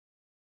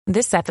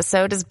This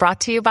episode is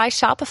brought to you by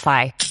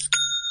Shopify.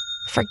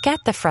 Forget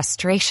the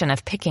frustration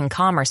of picking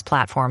commerce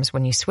platforms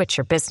when you switch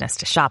your business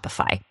to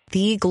Shopify,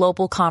 the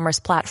global commerce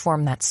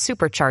platform that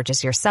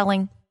supercharges your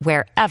selling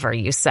wherever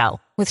you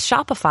sell. With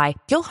Shopify,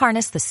 you'll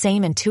harness the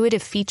same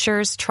intuitive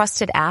features,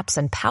 trusted apps,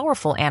 and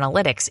powerful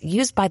analytics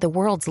used by the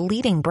world's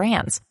leading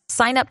brands.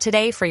 Sign up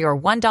today for your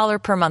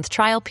 $1 per month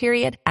trial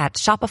period at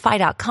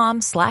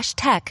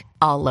shopify.com/tech,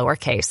 all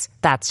lowercase.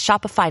 That's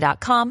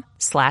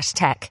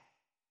shopify.com/tech.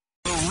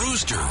 The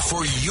Rooster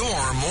for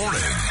your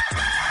morning.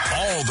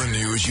 All the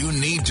news you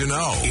need to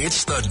know.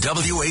 It's the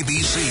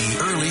WABC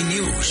Early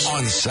News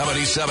on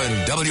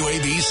 77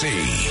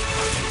 WABC.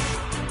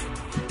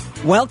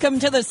 Welcome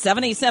to the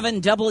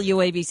 77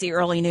 WABC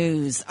Early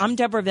News. I'm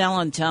Deborah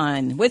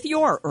Valentine with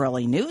your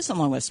early news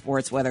along with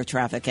sports, weather,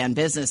 traffic, and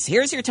business.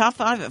 Here's your top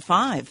 5 at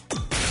 5.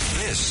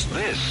 This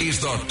is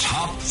the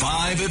Top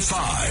 5 at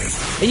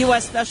 5. The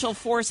U.S. Special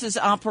Forces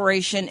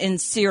operation in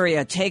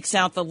Syria takes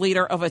out the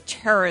leader of a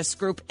terrorist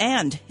group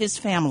and his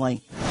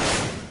family.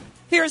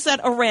 Fears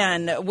that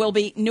Iran will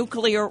be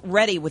nuclear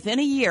ready within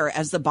a year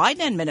as the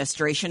Biden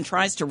administration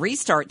tries to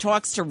restart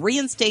talks to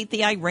reinstate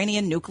the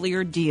Iranian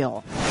nuclear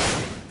deal.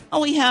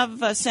 We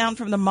have sound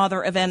from the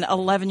mother of an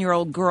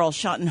 11-year-old girl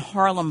shot in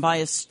Harlem by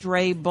a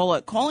stray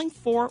bullet, calling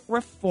for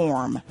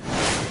reform.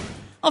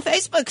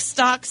 Facebook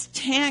stocks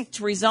tanked,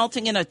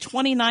 resulting in a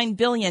 $29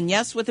 billion,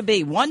 yes with a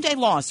B, one-day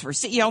loss for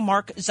CEO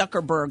Mark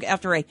Zuckerberg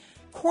after a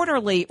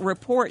quarterly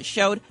report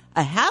showed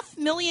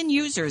 500,000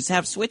 users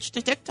have switched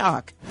to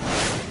TikTok.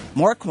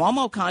 More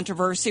Cuomo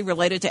controversy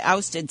related to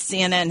ousted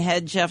CNN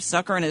head Jeff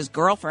Zucker and his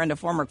girlfriend, a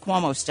former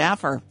Cuomo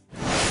staffer.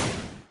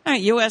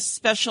 U.S.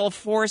 Special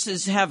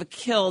Forces have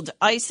killed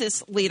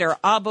ISIS leader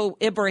Abu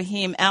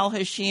Ibrahim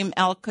al-Hashim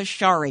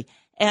al-Qashari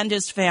and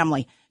his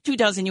family.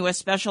 24 U.S.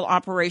 Special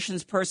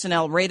Operations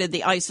personnel raided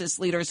the ISIS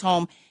leader's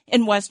home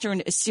in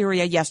western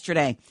Syria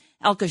yesterday.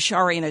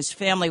 Al-Qashari and his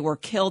family were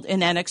killed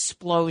in an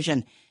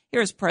explosion.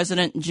 Here's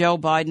President Joe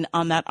Biden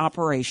on that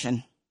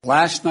operation.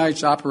 Last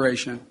night's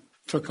operation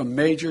took a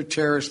major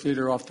terrorist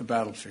leader off the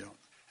battlefield,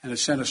 and it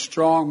sent a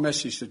strong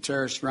message to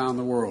terrorists around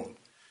the world.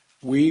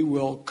 We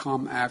will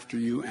come after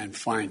you and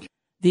find you.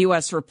 The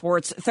U.S.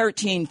 reports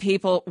 13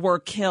 people were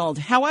killed.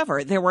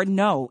 However, there were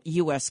no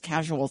U.S.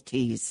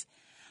 casualties.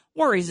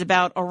 Worries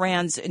about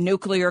Iran's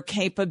nuclear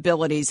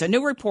capabilities. A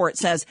new report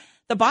says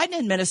the Biden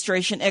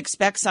administration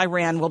expects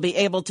Iran will be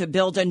able to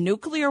build a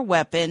nuclear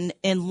weapon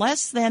in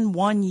less than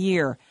 1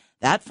 year.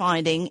 That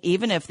finding,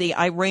 even if the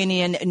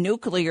Iranian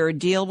nuclear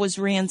deal was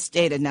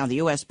reinstated. Now, the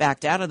U.S.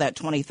 backed out of that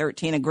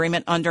 2013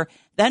 agreement under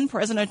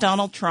then-President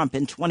Donald Trump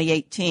in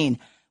 2018.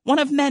 One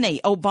of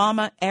many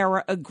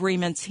Obama-era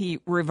agreements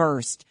he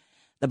reversed.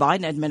 The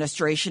Biden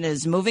administration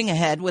is moving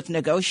ahead with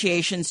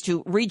negotiations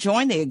to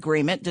rejoin the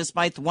agreement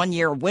despite the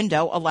one-year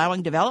window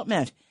allowing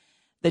development.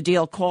 The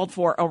deal called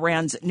for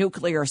Iran's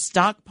nuclear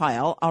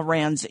stockpile,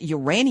 Iran's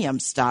uranium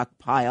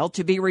stockpile,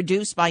 to be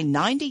reduced by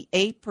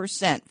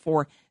 98%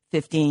 for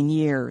 15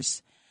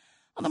 years.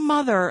 The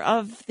mother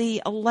of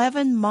the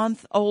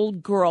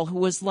 11-month-old girl who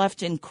was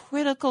left in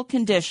critical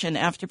condition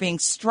after being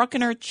struck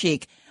in her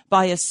cheek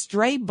by a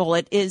stray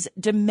bullet is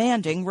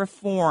demanding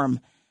reform.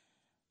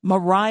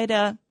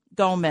 Maraida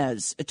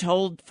Gomez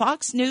told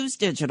Fox News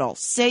Digital,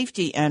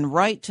 safety and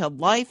right to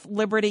life,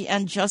 liberty,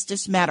 and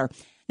justice matter.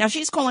 Now,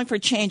 she's calling for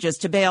changes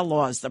to bail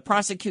laws, the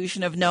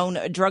prosecution of known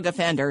drug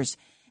offenders,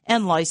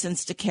 and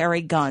license to carry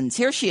guns.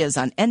 Here she is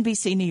on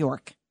NBC New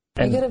York.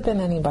 It could have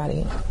been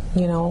anybody,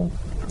 even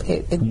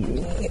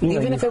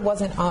if it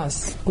wasn't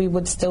us, we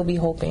would still be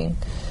hoping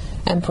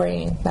and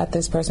praying that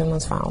this person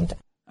was found.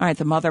 All right,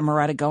 the mother,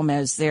 Maraida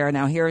Gomez, there.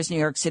 Now, here is New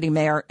York City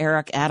Mayor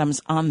Eric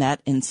Adams on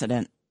that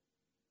incident.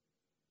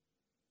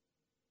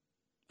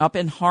 Up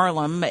in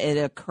Harlem,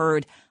 it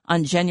occurred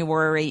on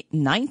January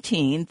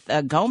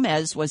 19th.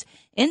 Gomez was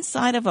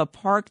inside of a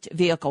parked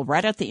vehicle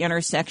right at the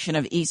intersection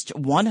of East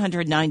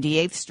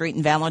 198th Street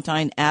and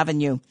Valentine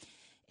Avenue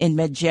in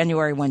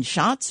mid-January when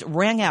shots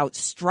rang out,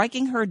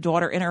 striking her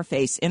daughter in her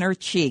face, in her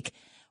cheek.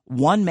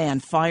 One man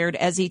fired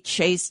as he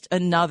chased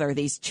another.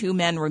 These two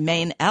men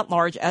remain at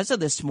large as of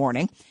this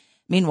morning.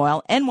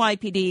 Meanwhile,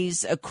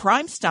 NYPD's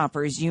Crime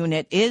Stoppers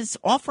unit is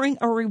offering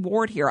a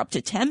reward here, up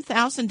to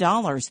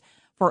 $10,000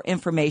 for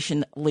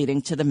information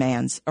leading to the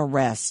man's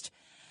arrest.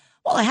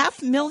 Well,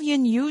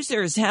 500,000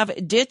 users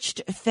have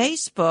ditched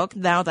Facebook.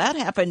 Now, that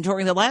happened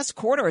during the last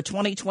quarter of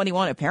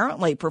 2021,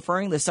 apparently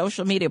preferring the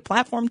social media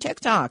platform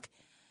TikTok.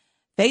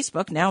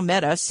 Facebook, now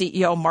Meta,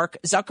 CEO Mark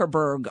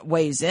Zuckerberg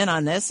weighs in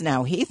on this.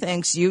 Now, he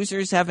thinks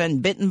users have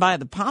been bitten by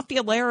the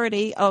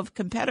popularity of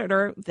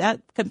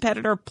that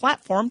competitor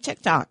platform,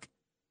 TikTok.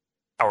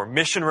 Our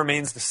mission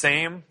remains the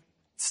same.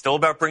 It's still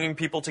about bringing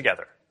people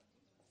together.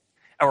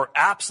 Our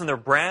apps and their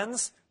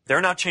brands, they're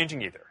not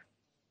changing either.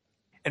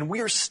 And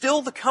we are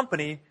still the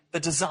company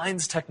that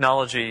designs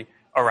technology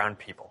around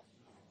people.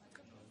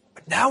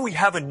 But now we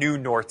have a new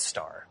North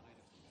Star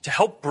to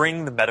help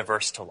bring the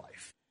metaverse to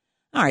life.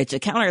 All right, to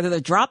counter the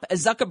drop,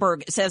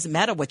 Zuckerberg says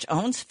Meta, which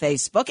owns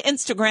Facebook,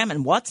 Instagram,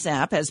 and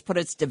WhatsApp, has put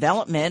its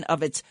development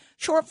of its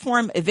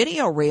short-form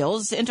video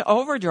reels into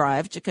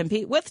overdrive to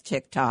compete with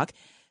TikTok.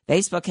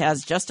 Facebook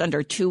has just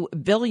under 2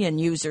 billion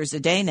users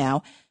a day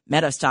now.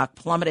 Meta stock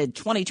plummeted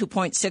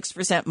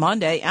 22.6%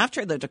 Monday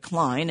after the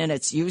decline in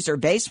its user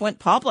base went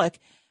public,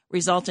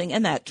 resulting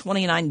in that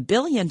 $29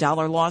 billion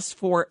loss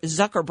for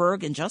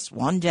Zuckerberg in just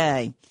one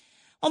day.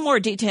 Well,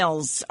 more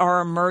details are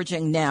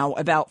emerging now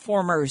about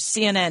former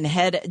CNN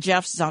head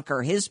Jeff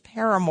Zucker, his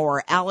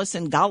paramour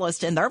Allison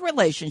Gollust, and their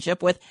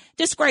relationship with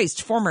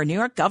disgraced former New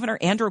York Governor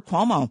Andrew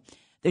Cuomo.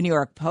 The New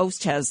York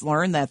Post has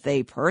learned that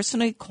they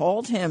personally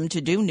called him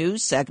to do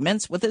news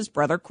segments with his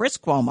brother Chris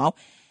Cuomo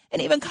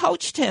and even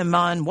coached him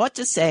on what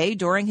to say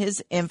during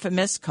his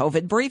infamous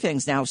COVID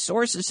briefings. Now,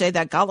 sources say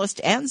that Gollust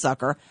and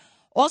Zucker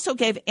also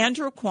gave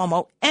Andrew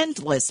Cuomo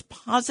endless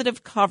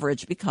positive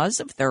coverage because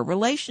of their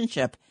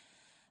relationship.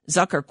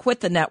 Zucker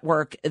quit the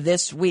network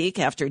this week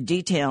after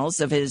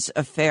details of his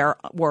affair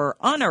were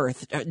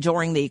unearthed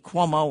during the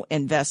Cuomo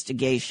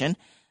investigation.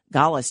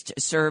 Gollust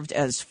served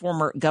as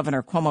former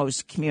Governor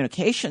Cuomo's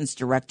communications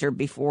director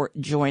before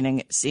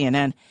joining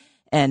CNN.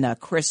 And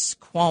Chris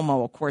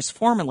Cuomo, of course,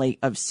 formerly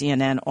of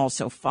CNN,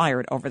 also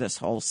fired over this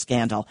whole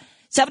scandal.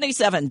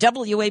 77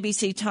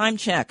 WABC time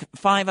check,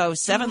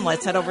 5:07.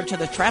 Let's head over to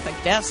the traffic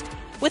desk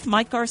with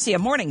Mike Garcia.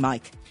 Morning,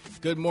 Mike.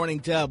 Good morning,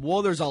 Deb.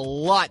 Well, there's a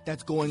lot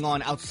that's going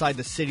on outside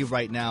the city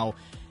right now,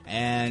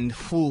 and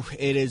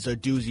it is a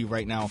doozy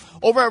right now.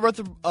 Over at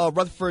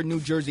Rutherford, New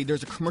Jersey,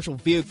 there's a commercial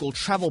vehicle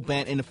travel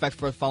ban in effect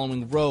for the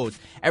following roads.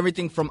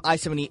 Everything from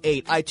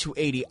I-78,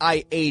 I-280,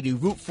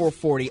 I-80, Route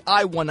 440,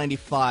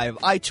 I-195,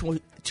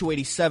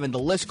 I-287, the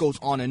list goes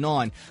on and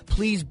on.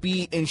 Please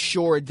be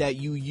ensured that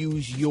you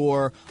use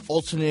your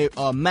alternate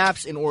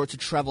maps in order to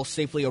travel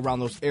safely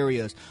around those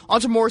areas.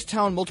 On to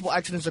Morristown, multiple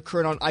accidents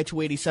occurred on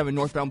I-287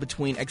 northbound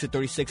between exit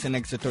 36 and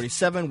exit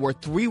 37, where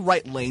 3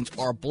 right lanes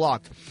are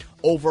blocked.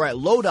 Over at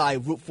Lodi,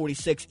 Route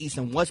 46 east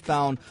and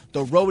westbound,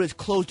 the road is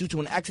closed due to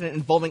an accident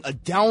involving a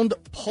downed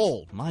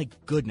pole. My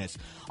goodness.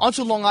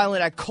 Onto Long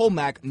Island at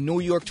Comac, New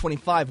York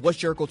 25, West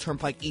Jericho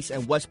Turnpike east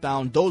and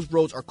westbound. Those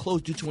roads are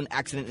closed due to an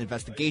accident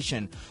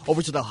investigation.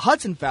 Over to the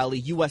Hudson Valley,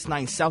 US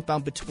 9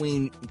 southbound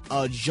between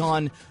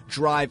John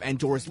Drive and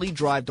Doris Lee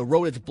Drive. The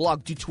road is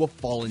blocked due to a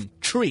fallen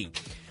tree.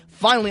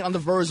 Finally, on the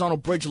Verrazano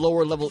Bridge,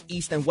 lower level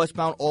east and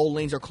westbound, all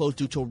lanes are closed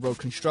due to road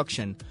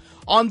construction.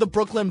 On the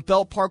Brooklyn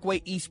Belt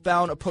Parkway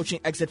eastbound,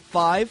 approaching exit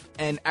 5,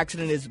 an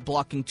accident is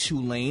blocking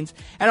 2 lanes.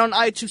 And on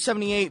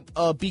I-278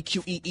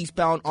 BQE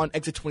eastbound on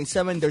exit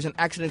 27, there's an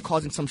accident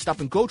causing some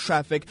stop-and-go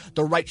traffic.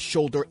 The right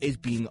shoulder is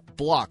being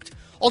blocked.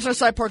 Alternate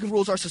side parking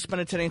rules are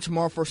suspended today and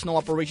tomorrow for snow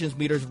operations.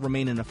 Meters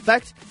remain in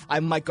effect.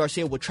 I'm Mike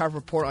Garcia with Traffic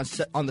Report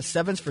on the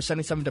 7th for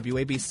 77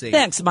 WABC.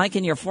 Thanks, Mike.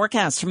 In your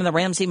forecast from the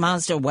Ramsey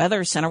Mazda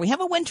Weather Center, we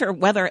have a winter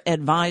weather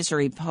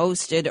advisory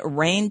posted.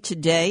 Rain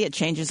today. It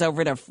changes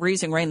over to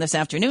freezing rain this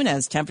afternoon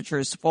as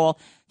temperatures fall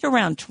to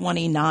around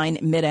 29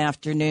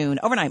 mid-afternoon.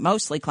 Overnight,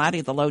 mostly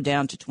cloudy, the low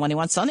down to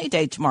 21. Sunny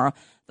day tomorrow,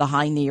 the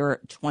high near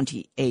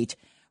 28.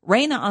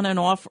 Rain on and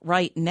off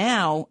right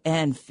now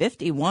and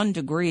 51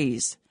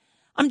 degrees.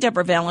 I'm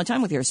Deborah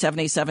Valentine with your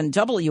 77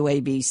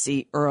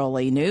 WABC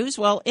Early News.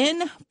 Well,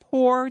 in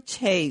poor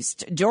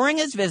taste, during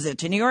his visit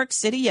to New York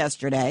City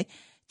yesterday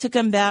to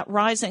combat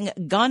rising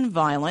gun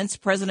violence,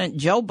 President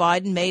Joe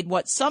Biden made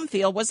what some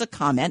feel was a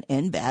comment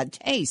in bad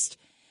taste.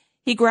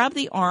 He grabbed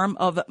the arm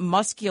of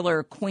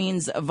muscular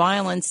Queens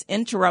violence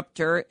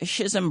interrupter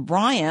Shizam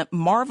Bryant,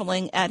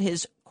 marveling at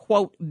his,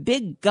 quote,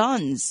 big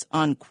guns,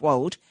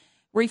 unquote,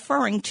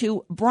 referring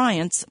to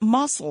Bryant's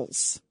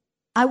muscles.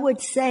 I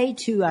would say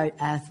to our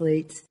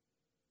athletes.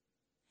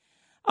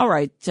 All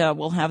right,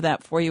 we'll have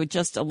that for you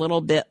just a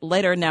little bit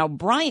later. Now,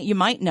 Bryant, you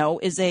might know,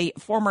 is a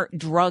former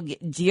drug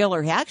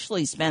dealer. He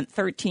actually spent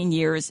 13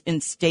 years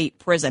in state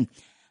prison.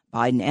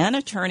 Biden and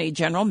Attorney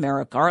General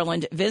Merrick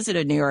Garland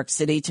visited New York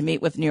City to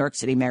meet with New York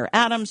City Mayor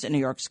Adams and New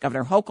York's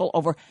Governor Hochul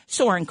over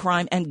soaring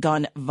crime and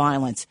gun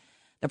violence.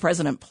 The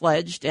president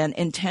pledged an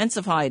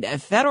intensified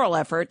federal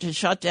effort to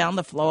shut down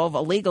the flow of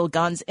illegal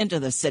guns into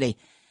the city.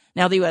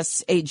 Now, the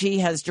U.S. AG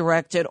has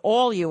directed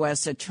all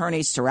U.S.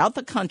 attorneys throughout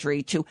the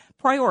country to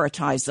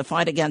prioritize the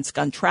fight against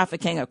gun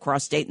trafficking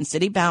across state and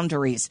city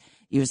boundaries,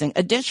 using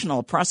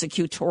additional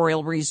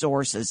prosecutorial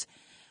resources.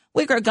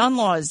 Weaker gun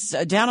laws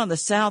down in the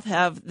South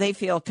have, they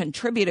feel,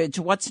 contributed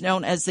to what's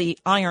known as the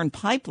Iron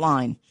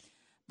Pipeline.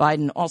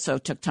 Biden also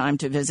took time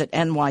to visit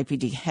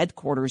NYPD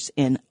headquarters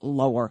in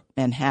Lower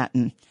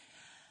Manhattan.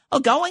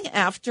 Going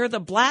after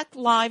the Black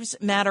Lives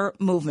Matter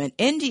movement,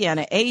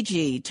 Indiana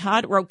AG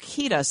Todd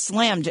Rokita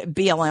slammed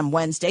BLM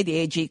Wednesday, the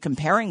AG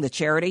comparing the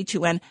charity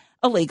to an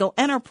illegal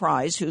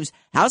enterprise whose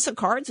house of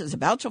cards is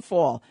about to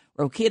fall.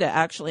 Rokita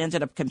actually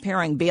ended up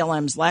comparing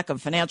BLM's lack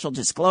of financial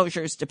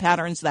disclosures to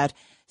patterns that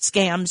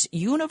scams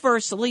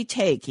universally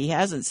take. He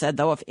hasn't said,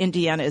 though, if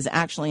Indiana is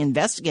actually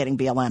investigating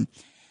BLM.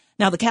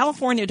 Now, the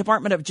California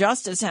Department of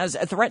Justice has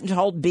threatened to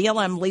hold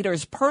BLM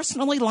leaders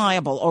personally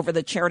liable over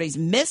the charity's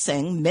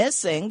missing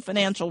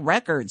financial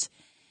records.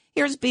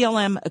 Here's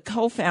BLM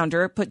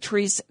co-founder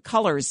Patrisse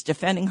Cullors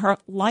defending her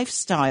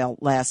lifestyle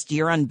last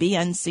year on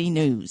BNC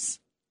News.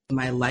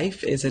 My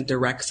life is in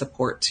direct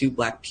support to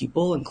Black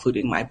people,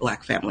 including my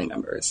Black family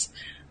members,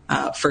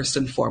 first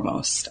and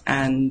foremost.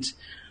 And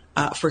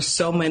for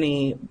so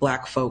many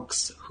Black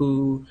folks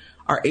who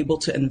are able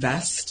to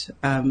invest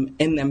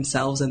in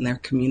themselves and their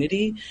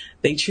community,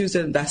 they choose to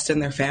invest in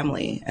their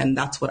family. And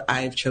that's what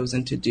I've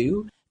chosen to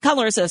do.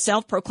 Cullors, a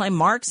self-proclaimed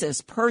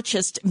Marxist,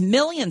 purchased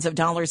millions of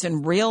dollars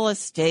in real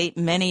estate,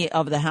 many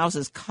of the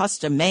houses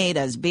custom-made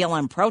as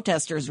BLM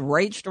protesters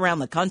raged around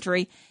the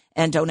country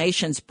and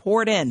donations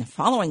poured in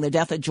following the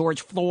death of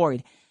George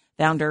Floyd.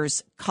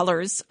 Founders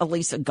Cullors,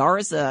 Elisa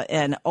Garza,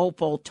 and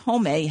Opal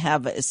Tomei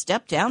have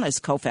stepped down as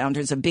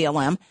co-founders of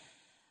BLM.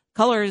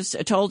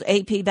 Cullors told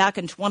AP back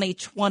in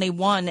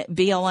 2021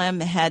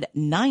 BLM had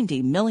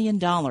 $90 million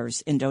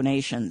in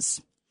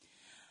donations.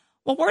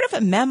 Well, word of a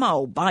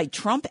memo by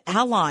Trump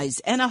allies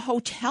and a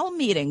hotel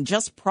meeting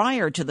just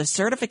prior to the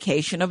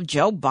certification of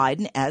Joe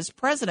Biden as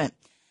president.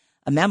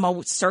 A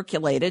memo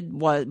circulated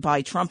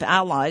by Trump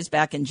allies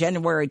back in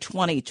January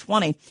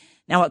 2020.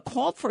 Now, it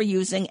called for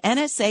using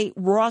NSA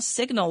raw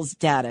signals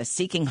data,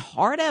 seeking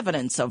hard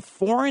evidence of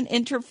foreign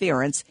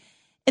interference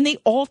in the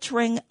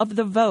altering of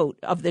the vote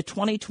of the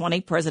 2020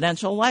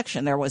 presidential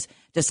election. There was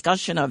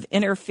discussion of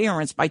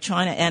interference by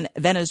China and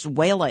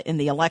Venezuela in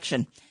the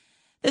election.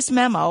 This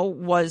memo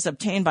was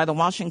obtained by the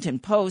Washington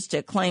Post.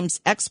 It claims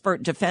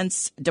expert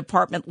Defense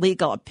Department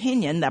legal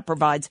opinion that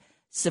provides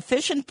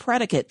sufficient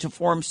predicate to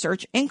form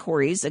search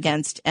inquiries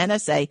against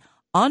NSA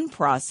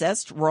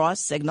unprocessed raw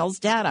signals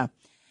data.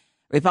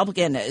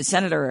 Republican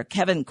Senator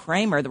Kevin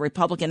Cramer, the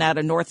Republican out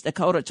of North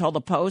Dakota, told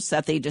the Post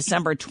that the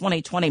December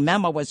 2020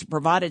 memo was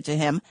provided to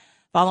him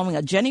following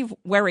a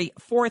January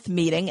 4th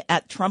meeting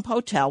at Trump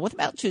Hotel with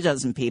about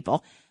 24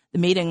 people. The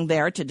meeting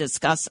there to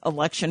discuss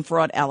election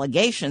fraud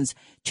allegations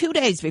 2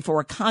 days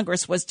before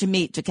Congress was to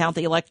meet to count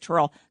the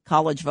Electoral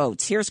College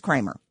votes. Here's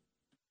Cramer.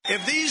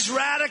 If these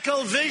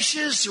radical,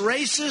 vicious,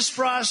 racist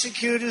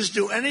prosecutors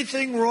do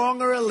anything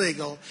wrong or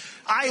illegal,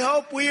 I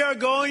hope we are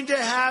going to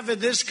have in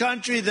this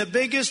country the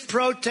biggest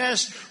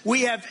protest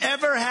we have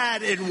ever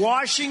had in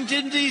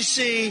Washington,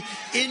 D.C.,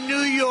 in New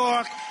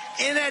York,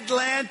 in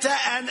Atlanta,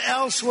 and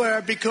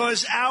elsewhere,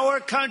 because our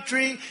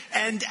country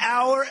and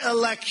our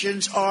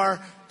elections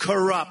are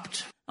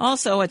corrupt.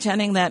 Also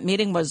attending that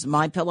meeting was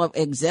MyPillow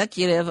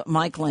executive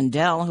Mike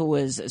Lindell, who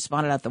was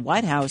spotted at the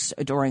White House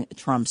during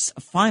Trump's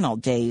final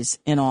days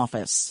in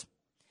office.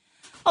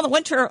 Well, the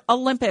Winter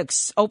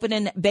Olympics open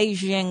in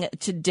Beijing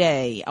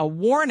today. A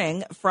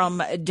warning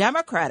from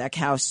Democratic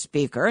House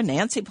Speaker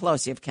Nancy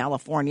Pelosi of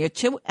California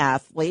to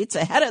athletes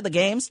ahead of the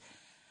games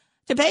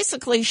to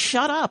basically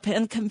shut up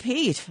and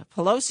compete.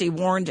 Pelosi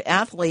warned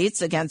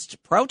athletes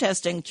against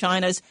protesting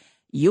China's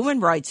human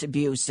rights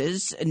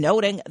abuses,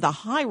 noting the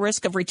high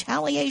risk of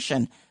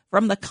retaliation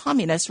from the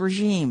communist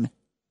regime.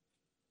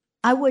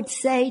 I would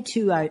say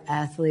to our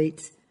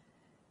athletes,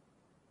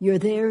 you're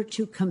there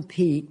to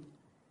compete.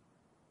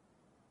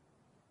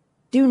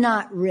 Do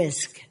not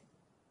risk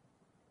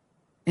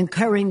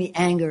incurring the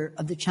anger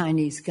of the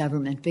Chinese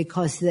government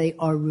because they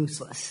are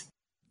ruthless.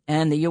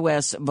 And the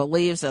U.S.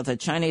 believes that the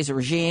Chinese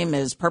regime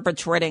is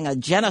perpetrating a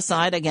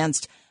genocide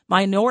against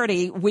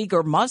minority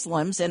Uyghur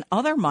Muslims and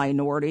other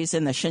minorities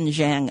in the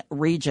Xinjiang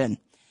region.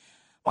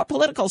 More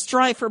political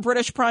strife for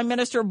British Prime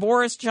Minister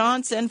Boris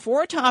Johnson.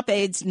 4 top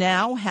aides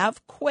now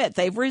have quit.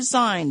 They've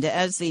resigned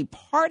as the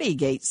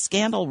Partygate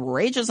scandal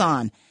rages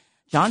on.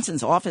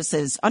 Johnson's office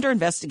is under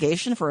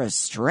investigation for a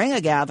string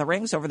of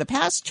gatherings over the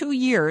past 2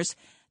 years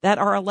that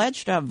are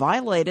alleged to have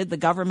violated the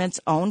government's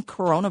own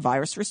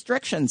coronavirus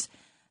restrictions.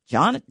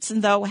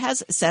 Johnson, though,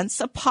 has since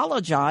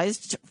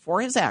apologized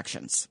for his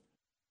actions.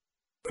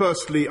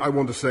 Firstly, I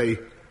want to say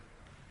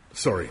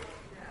sorry.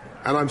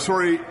 And I'm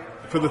sorry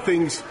for the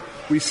things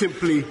we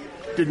simply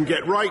didn't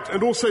get right,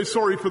 and also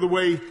sorry for the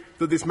way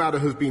that this matter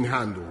has been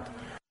handled.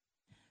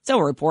 So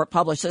a report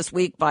published this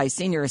week by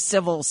senior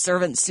civil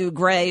servant Sue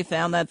Gray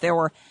found that there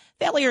were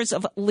failures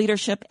of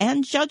leadership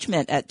and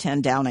judgment at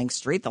 10 Downing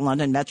Street. The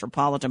London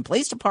Metropolitan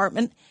Police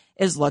Department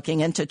is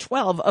looking into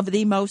 12 of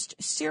the most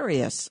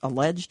serious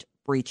alleged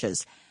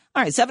breaches.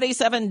 All right,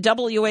 77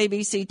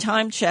 WABC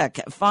time check,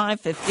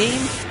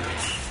 5:15.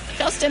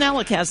 Justin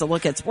Ellick has a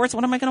look at sports.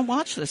 What am I going to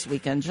watch this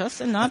weekend,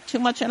 Justin? Not too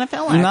much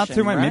NFL action. Not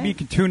too much. Right? Maybe you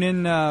could tune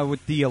in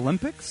with the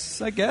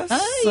Olympics, I guess.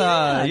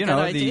 Yeah, you good know,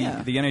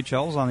 idea. the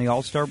NHL's on the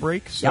All-Star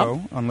break,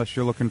 so unless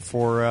you're looking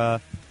for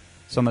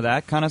some of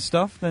that kind of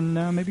stuff, then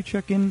maybe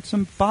check in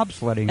some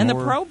bobsledding. And the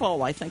Pro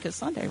Bowl, I think, is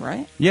Sunday,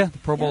 right? Yeah, the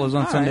Pro Bowl is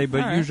on Sunday,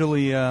 right, but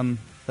usually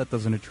that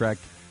doesn't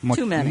attract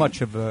Too many.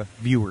 Much of a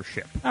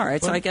viewership. All right,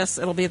 but, so I guess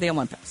it'll be the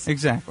Olympics.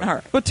 Exactly. All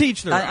right. But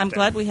teach their I'm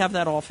glad we have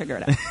that all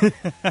figured out.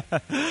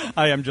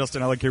 Hi, I'm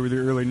Justin Ellick here with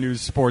your early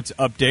news sports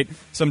update.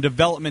 Some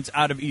developments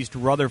out of East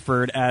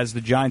Rutherford as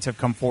the Giants have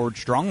come forward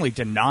strongly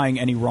denying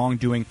any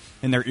wrongdoing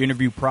in their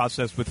interview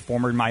process with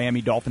former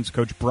Miami Dolphins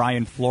coach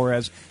Brian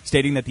Flores,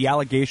 stating that the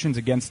allegations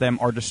against them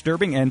are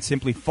disturbing and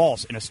simply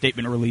false. In a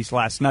statement released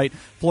last night,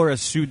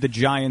 Flores sued the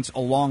Giants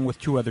along with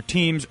 2 other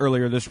teams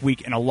earlier this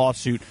week in a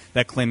lawsuit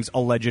that claims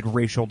alleged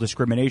racial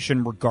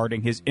discrimination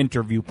regarding his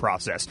interview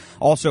process.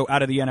 Also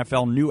out of the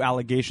NFL, new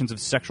allegations of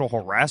sexual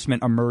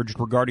harassment emerged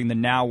regarding the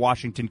now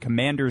Washington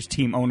Commanders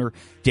team owner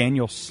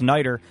Daniel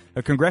Snyder.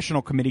 A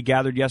congressional committee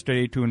gathered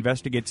yesterday to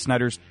investigate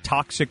Snyder's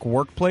toxic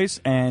workplace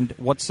and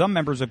what some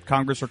members of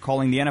Congress are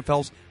calling the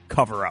NFL's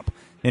cover-up.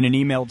 In an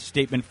emailed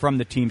statement from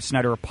the team,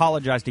 Snyder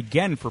apologized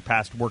again for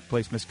past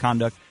workplace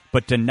misconduct,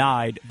 but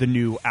denied the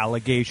new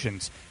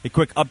allegations. A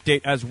quick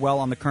update as well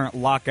on the current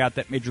lockout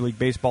that Major League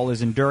Baseball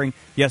is enduring.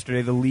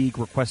 Yesterday, the league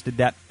requested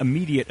that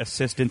immediate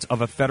assistance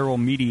of a federal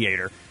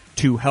mediator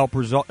to help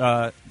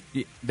resolve.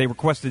 They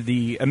requested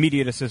the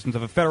immediate assistance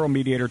of a federal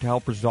mediator to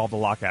help resolve the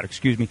lockout.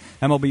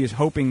 MLB is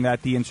hoping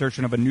that the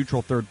insertion of a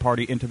neutral third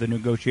party into the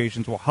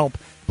negotiations will help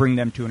bring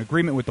them to an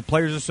agreement with the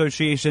Players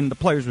Association. The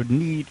players would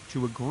need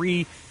to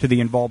agree to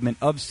the involvement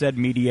of said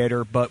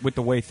mediator, but with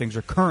the way things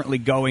are currently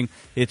going,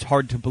 it's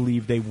hard to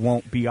believe they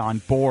won't be on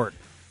board.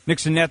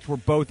 Knicks and Nets were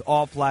both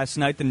off last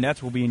night. The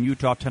Nets will be in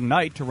Utah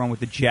tonight to run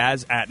with the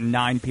Jazz at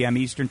 9 p.m.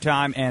 Eastern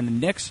Time, and the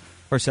Knicks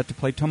are set to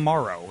play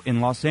tomorrow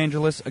in Los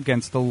Angeles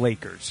against the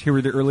Lakers. Here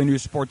with the early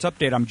news sports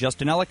update. I'm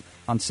Justin Ellick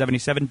on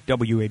 77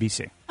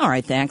 WABC. All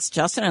right, thanks,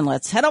 Justin. And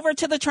let's head over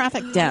to the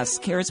traffic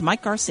desk. Here's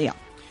Mike Garcia.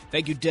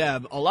 Thank you,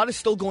 Deb. A lot is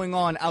still going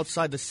on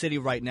outside the city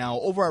right now.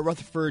 Over at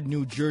Rutherford,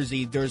 New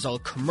Jersey, there's a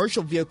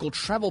commercial vehicle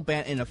travel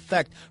ban in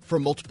effect for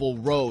multiple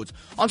roads.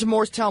 Onto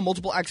Morristown,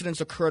 multiple accidents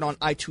occurred on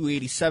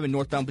I-287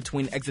 northbound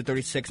between exit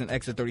 36 and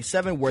exit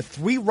 37, where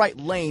 3 right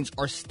lanes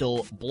are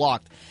still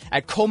blocked.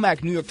 At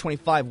Comac, New York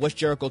 25, West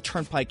Jericho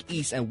Turnpike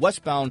East and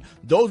westbound,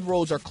 those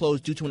roads are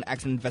closed due to an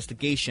accident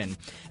investigation.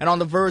 And on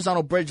the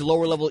Verrazano Bridge,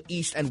 lower level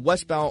east and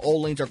westbound,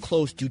 all lanes are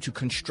closed due to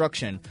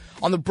construction.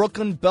 On the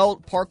Brooklyn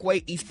Belt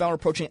Parkway, eastbound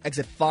approaching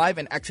exit 5,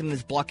 an accident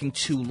is blocking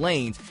 2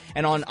 lanes.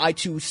 And on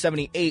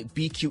I-278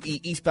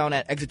 BQE eastbound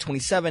at exit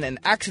 27, an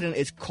accident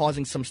is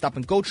causing some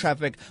stop-and-go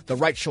traffic. The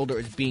right shoulder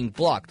is being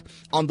blocked.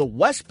 On the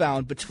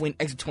westbound between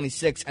exit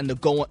 26 and the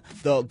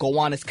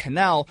Gowanus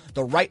Canal,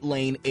 the right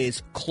lane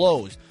is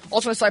closed.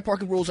 Also, inside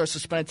parking rules are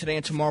suspended today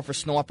and tomorrow for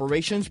snow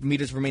operations.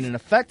 Meters remain in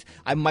effect.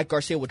 I'm Mike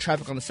Garcia with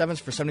traffic on the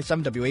 7th for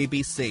 77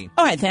 WABC.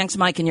 All right, thanks,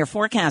 Mike. And your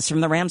forecast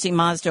from the Ramsey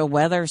Mazda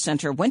Weather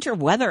Center. Winter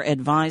weather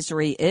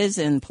advisory is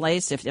in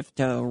place. If you have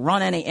to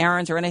run any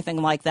errands or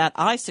anything like that,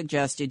 I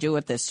suggest you do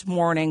it this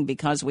morning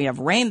because we have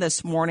rain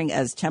this morning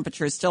as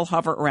temperatures still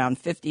hover around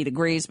 50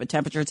 degrees, but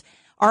temperatures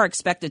are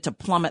expected to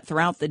plummet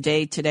throughout the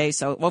day today.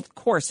 So, of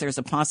course, there's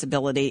a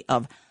possibility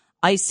of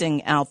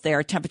icing out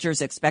there.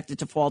 Temperatures expected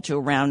to fall to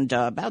around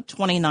about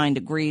 29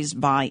 degrees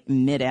by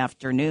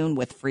mid-afternoon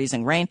with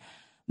freezing rain.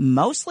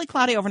 Mostly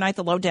cloudy overnight,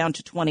 the low down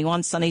to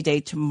 21. Sunny day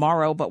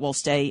tomorrow, but will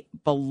stay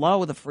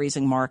below the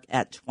freezing mark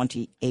at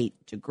 28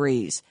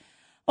 degrees.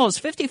 Well, it was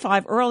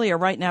 55 earlier.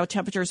 Right now,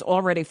 temperatures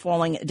already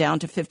falling down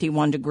to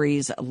 51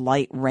 degrees,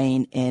 light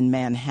rain in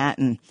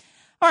Manhattan.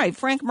 All right,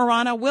 Frank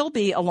Morano will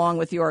be along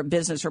with your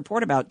business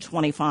report about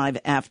 25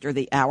 after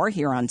the hour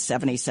here on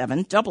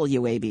 77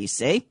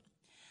 WABC.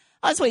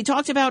 As we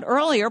talked about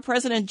earlier,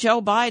 President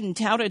Joe Biden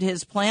touted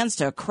his plans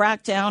to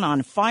crack down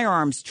on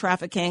firearms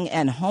trafficking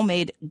and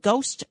homemade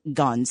ghost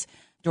guns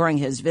during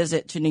his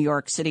visit to New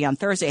York City on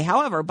Thursday.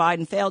 However,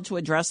 Biden failed to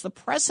address the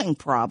pressing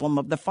problem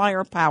of the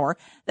firepower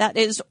that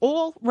is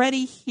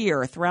already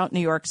here throughout New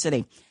York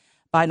City.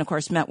 Biden, of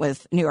course, met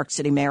with New York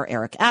City Mayor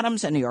Eric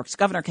Adams and New York's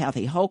Governor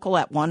Kathy Hochul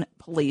at One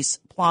Police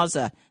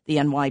Plaza, the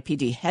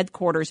NYPD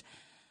headquarters.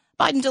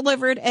 Biden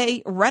delivered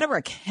a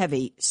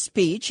rhetoric-heavy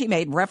speech. He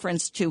made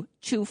reference to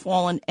 2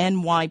 fallen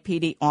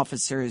NYPD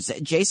officers,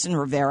 Jason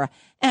Rivera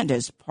and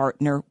his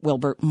partner,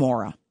 Wilbert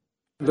Mora.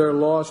 Their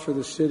loss for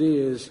the city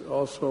is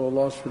also a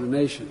loss for the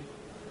nation.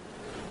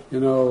 You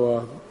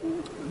know,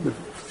 the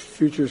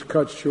future's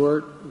cut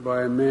short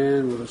by a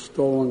man with a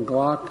stolen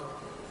Glock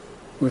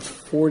with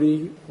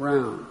 40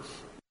 rounds.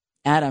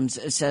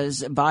 Adams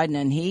says Biden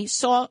and he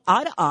saw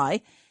eye to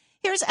eye.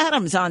 Here's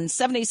Adams on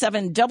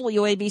 77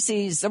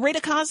 WABC's The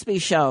Rita Cosby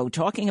Show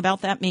talking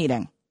about that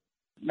meeting.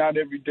 Not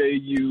every day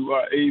you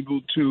are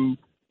able to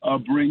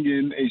bring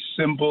in a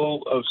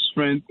symbol of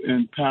strength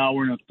and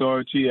power and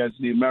authority as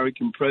the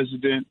American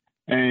president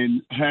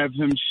and have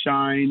him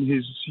shine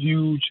his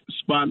huge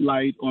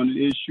spotlight on an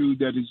issue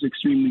that is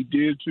extremely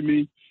dear to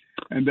me,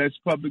 and that's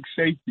public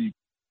safety.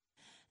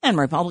 And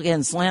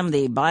Republicans slammed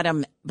the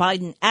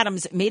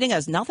Biden-Adams meeting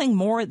as nothing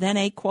more than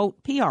a,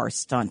 quote, PR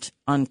stunt,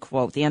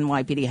 unquote. The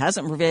NYPD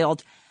hasn't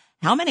revealed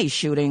how many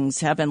shootings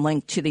have been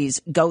linked to these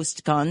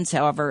ghost guns.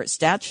 However,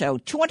 stats show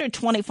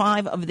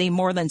 225 of the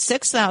more than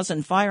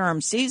 6,000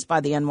 firearms seized by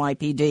the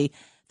NYPD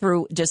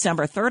through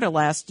December 3rd of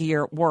last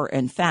year were,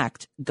 in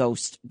fact,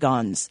 ghost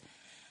guns.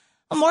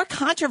 More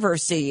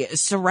controversy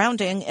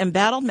surrounding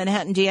embattled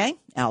Manhattan DA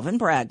Alvin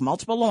Bragg.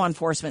 Multiple law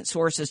enforcement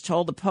sources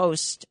told the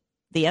Post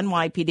the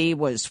NYPD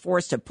was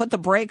forced to put the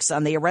brakes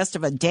on the arrest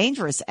of a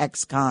dangerous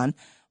ex-con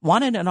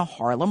wanted in a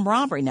Harlem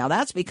robbery. Now,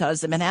 that's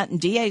because the Manhattan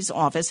DA's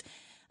office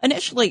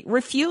initially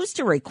refused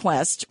to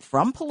request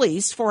from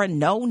police for a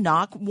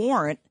no-knock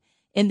warrant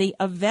in the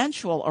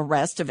eventual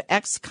arrest of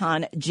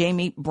ex-con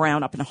Jamie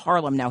Brown up in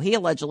Harlem. Now, he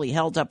allegedly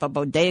held up a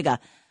bodega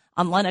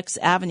on Lenox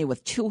Avenue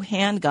with 2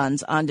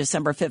 handguns on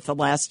December 5th of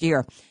last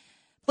year.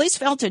 Police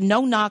felt a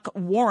no-knock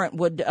warrant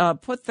would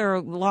put their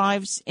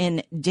lives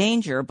in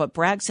danger, but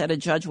Bragg said a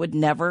judge would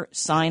never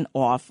sign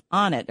off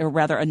on it, or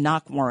rather a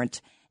knock warrant.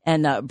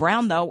 And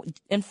Brown, though,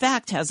 in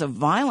fact, has a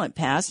violent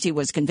past. He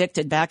was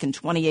convicted back in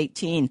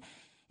 2018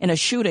 in a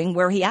shooting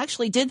where he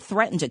actually did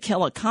threaten to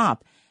kill a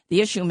cop.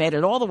 The issue made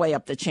it all the way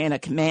up the chain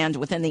of command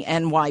within the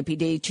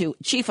NYPD to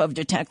Chief of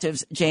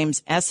Detectives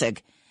James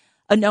Essig.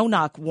 A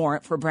no-knock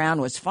warrant for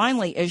Brown was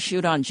finally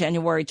issued on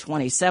January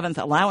 27th,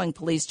 allowing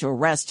police to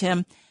arrest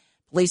him.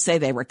 Police say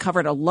they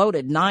recovered a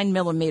loaded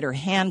 9mm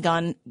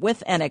handgun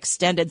with an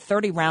extended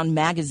 30-round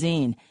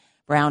magazine.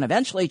 Brown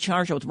eventually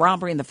charged with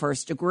robbery in the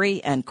first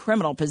degree and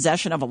criminal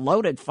possession of a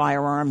loaded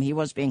firearm. He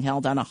was being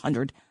held on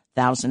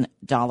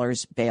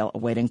 $100,000 bail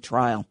awaiting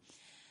trial.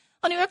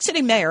 A New York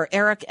City Mayor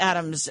Eric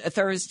Adams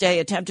Thursday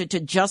attempted to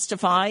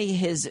justify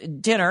his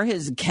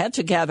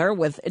get-together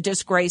with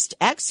disgraced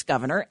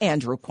ex-governor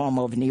Andrew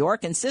Cuomo of New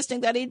York,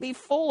 insisting that he'd be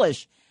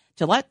foolish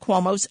to let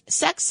Cuomo's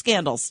sex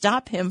scandal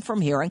stop him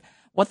from hearing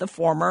what the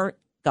former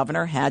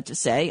governor had to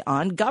say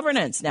on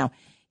governance. Now,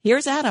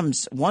 here's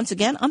Adams once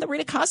again on The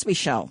Rita Cosby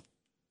Show.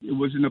 It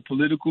wasn't a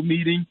political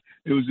meeting.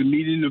 It was a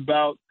meeting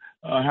about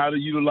how to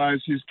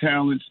utilize his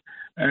talents,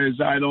 as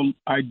I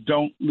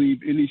don't leave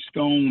any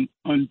stone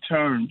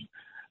unturned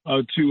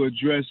to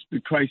address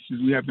the crisis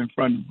we have in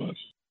front of us.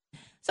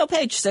 So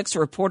Page Six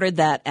reported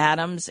that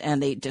Adams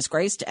and the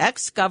disgraced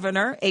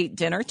ex-governor ate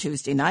dinner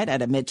Tuesday night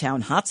at a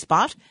Midtown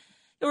hotspot.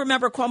 You'll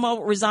remember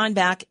Cuomo resigned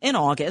back in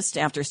August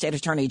after State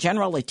Attorney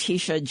General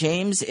Letitia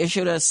James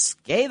issued a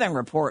scathing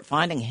report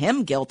finding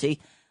him guilty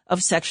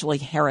of sexually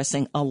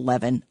harassing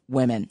 11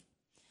 women.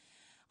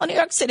 Well, New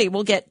York City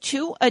will get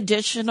 2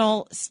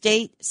 additional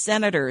state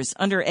senators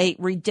under a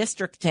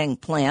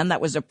redistricting plan that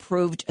was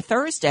approved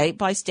Thursday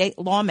by state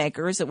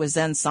lawmakers. It was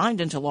then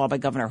signed into law by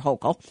Governor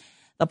Hochul.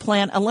 The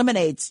plan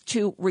eliminates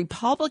 2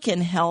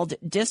 Republican-held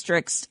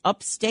districts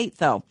upstate,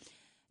 though.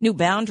 New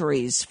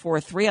boundaries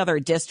for 3 other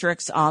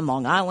districts on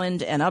Long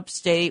Island and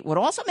upstate would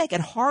also make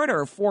it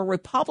harder for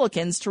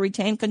Republicans to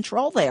retain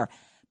control there,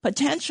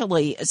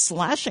 potentially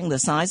slashing the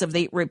size of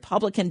the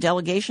Republican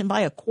delegation by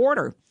a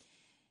quarter.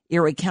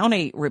 Erie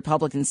County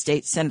Republican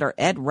State Senator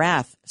Ed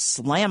Rath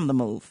slammed the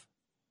move.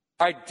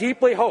 I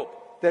deeply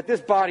hope that this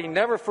body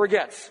never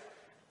forgets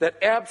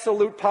that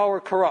absolute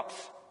power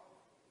corrupts.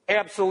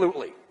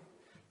 Absolutely.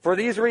 For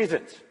these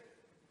reasons,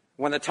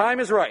 when the time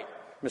is right,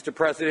 Mr.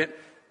 President,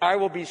 I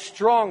will be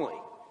strongly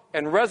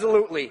and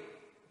resolutely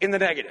in the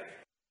negative.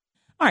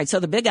 All right,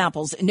 so the Big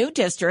Apple's new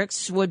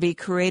districts would be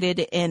created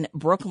in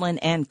Brooklyn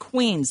and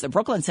Queens. The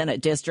Brooklyn Senate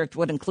District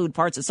would include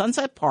parts of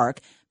Sunset Park,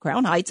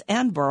 Crown Heights,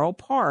 and Borough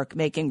Park,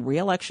 making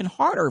re-election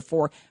harder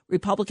for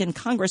Republican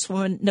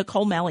Congresswoman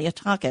Nicole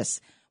Malliotakis,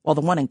 while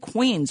the one in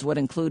Queens would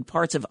include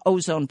parts of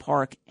Ozone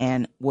Park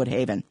and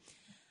Woodhaven.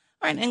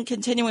 All right, and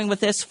continuing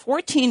with this,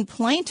 14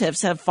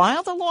 plaintiffs have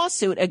filed a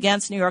lawsuit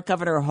against New York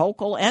Governor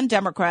Hochul and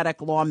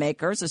Democratic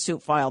lawmakers, a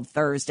suit filed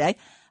Thursday,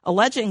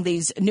 alleging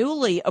these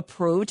newly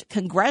approved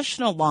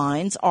congressional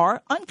lines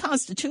are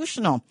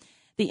unconstitutional.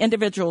 The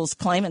individuals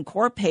claim in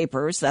court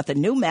papers that the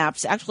new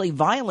maps actually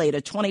violate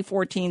a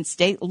 2014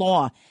 state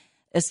law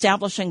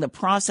establishing the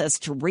process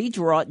to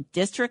redraw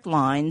district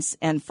lines,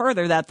 and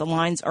further that the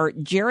lines are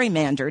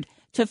gerrymandered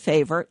to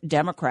favor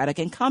Democratic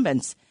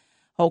incumbents.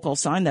 Hochul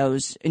signed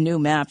those new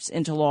maps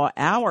into law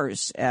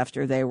hours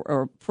after they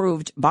were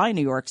approved by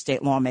New York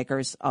state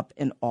lawmakers up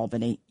in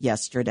Albany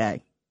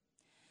yesterday.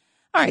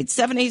 All right,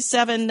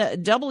 77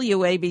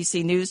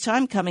 WABC News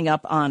Time coming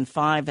up on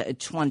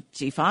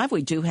 5:25.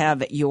 We do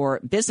have your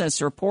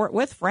business report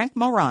with Frank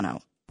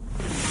Morano.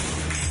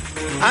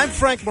 I'm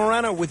Frank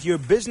Morano with your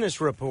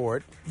business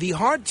report. The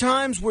hard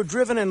times were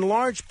driven in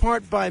large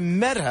part by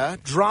Meta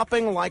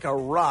dropping like a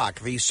rock.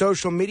 The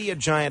social media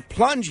giant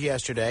plunged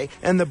yesterday,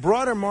 and the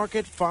broader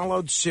market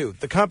followed suit.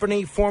 The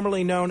company,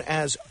 formerly known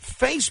as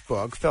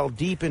Facebook, fell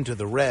deep into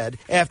the red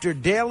after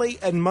daily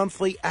and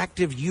monthly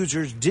active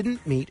users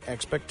didn't meet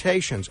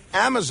expectations.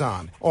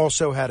 Amazon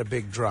also had a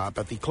big drop.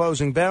 At the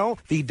closing bell,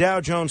 the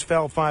Dow Jones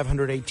fell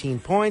 518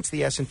 points,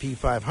 the S&P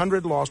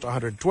 500 lost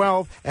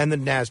 112, and the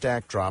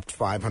Nasdaq dropped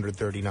 500.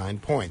 139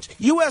 points.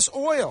 U.S.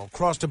 oil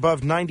crossed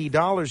above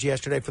 $90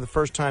 yesterday for the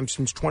first time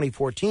since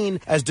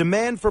 2014 as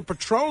demand for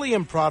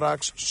petroleum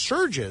products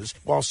surges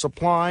while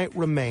supply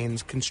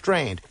remains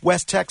constrained.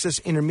 West Texas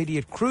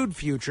Intermediate crude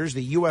futures,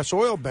 the U.S.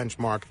 oil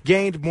benchmark,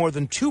 gained more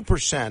than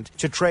 2%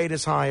 to trade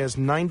as high as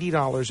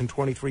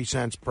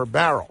 $90.23 per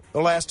barrel.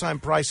 The last time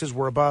prices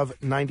were above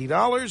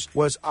 $90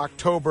 was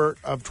October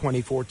of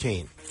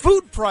 2014.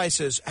 Food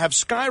prices have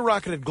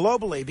skyrocketed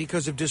globally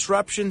because of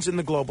disruptions in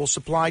the global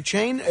supply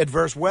chain,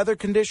 adverse weather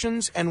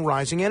conditions, and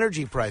rising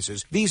energy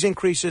prices. These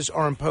increases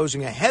are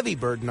imposing a heavy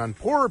burden on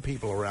poorer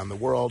people around the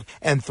world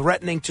and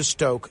threatening to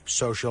stoke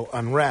social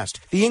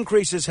unrest. The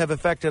increases have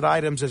affected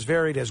items as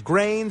varied as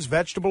grains,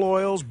 vegetable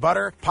oils,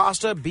 butter,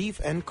 pasta, beef,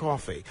 and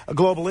coffee. A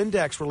global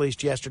index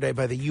released yesterday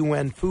by the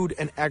UN Food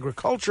and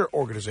Agriculture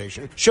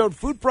Organization showed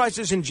food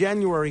prices in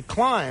January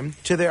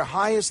climbed to their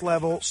highest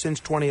level since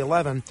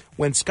 2011,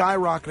 when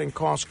skyrocketing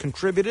costs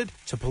contributed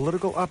to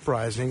political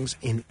uprisings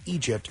in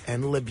Egypt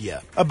and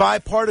Libya. A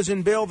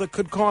bipartisan bill that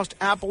could cost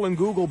Apple and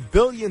Google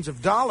billions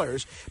of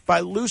dollars by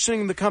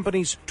loosening the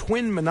company's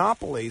twin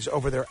monopolies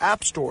over their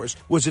app stores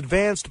was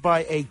advanced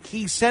by a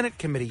key Senate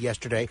committee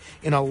yesterday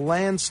in a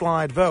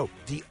landslide vote.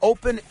 The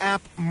Open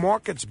App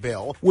Markets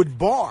bill would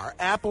bar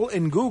Apple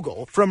and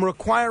Google from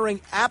requiring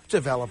app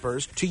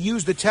developers to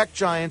use the tech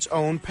giant's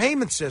own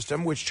payment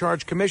system, which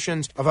charge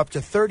commissions of up to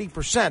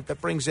 30% that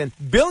brings in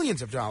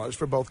billions of dollars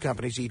for both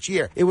companies each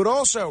year. It would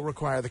also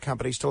require the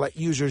companies to let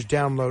users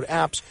download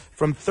apps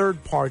from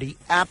third-party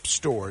app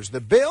stores. The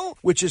bill,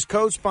 which is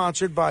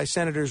co-sponsored by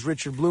Senators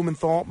Richard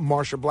Blumenthal,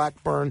 Marsha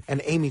Blackburn,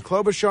 and Amy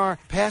Klobuchar,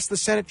 passed the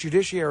Senate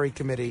Judiciary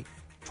Committee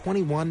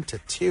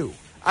 21-2.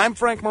 I'm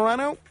Frank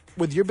Morano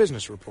with your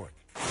business report.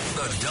 The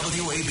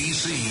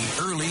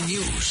WABC Early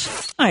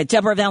News. All right,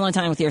 Deborah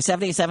Valentine with your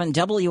 77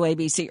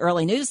 WABC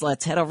Early News.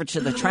 Let's head over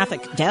to the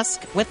traffic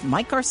desk with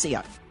Mike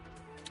Garcia.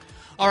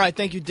 All right,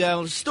 thank you, Dale.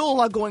 There's still a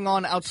lot going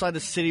on outside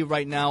the city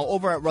right now.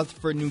 Over at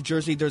Rutherford, New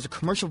Jersey, there's a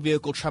commercial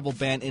vehicle travel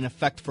ban in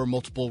effect for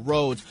multiple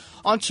roads.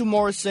 On to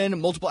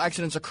Morrison, multiple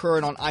accidents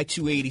occurred on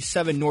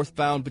I-287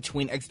 northbound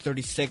between exit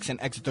 36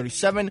 and exit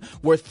 37,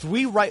 where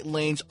 3 right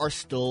lanes are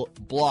still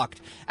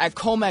blocked. At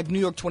Commack, New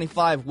York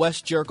 25,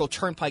 West Jericho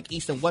Turnpike,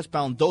 east and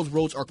westbound, those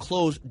roads are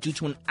closed due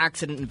to an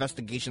accident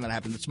investigation that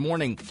happened this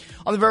morning.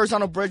 On the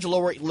Verrazano Bridge,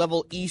 lower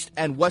level east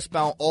and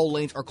westbound, all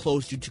lanes are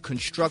closed due to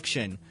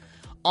construction.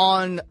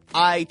 On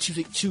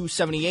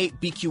I-278,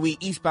 BQE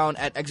eastbound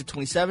at exit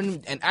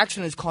 27, an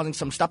accident is causing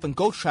some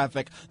stop-and-go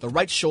traffic. The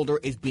right shoulder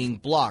is being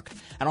blocked.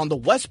 And on the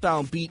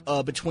westbound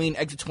between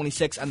exit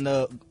 26 and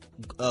the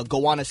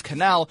Gowanus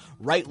Canal,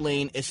 right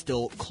lane is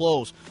still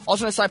closed.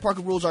 Also, the side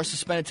parking rules are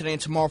suspended today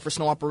and tomorrow for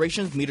snow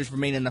operations. Meters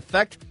remain in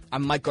effect.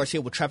 I'm Mike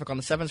Garcia with traffic on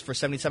the 7s for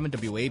 77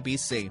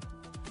 WABC.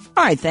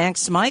 All right,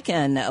 thanks, Mike.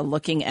 And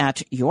looking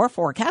at your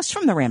forecast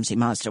from the Ramsey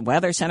Mazda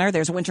Weather Center,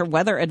 there's a winter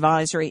weather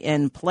advisory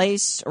in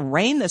place.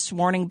 Rain this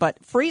morning, but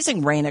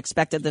freezing rain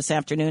expected this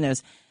afternoon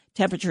as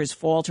temperatures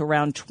fall to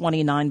around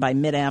 29 by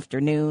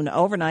mid-afternoon.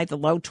 Overnight, the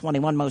low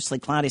 21, mostly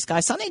cloudy sky.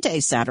 Sunny day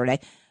Saturday,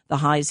 the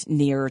highs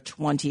near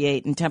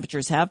 28. And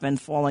temperatures have been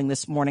falling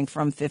this morning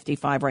from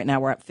 55. Right now,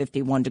 we're at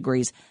 51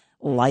 degrees.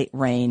 Light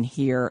rain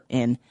here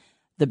in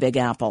the Big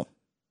Apple.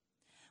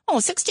 A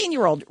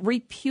 16-year-old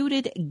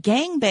reputed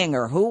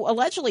gangbanger who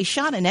allegedly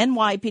shot an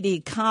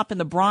NYPD cop in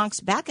the Bronx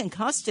back in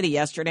custody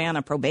yesterday on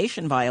a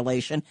probation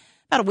violation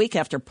about a week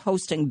after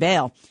posting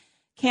bail.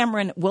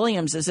 Cameron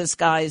Williams is this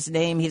guy's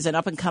name. He's an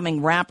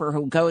up-and-coming rapper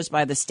who goes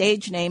by the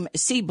stage name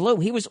C Blue.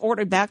 He was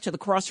ordered back to the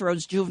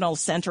Crossroads Juvenile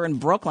Center in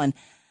Brooklyn,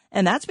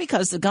 and that's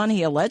because the gun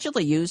he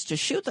allegedly used to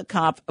shoot the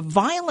cop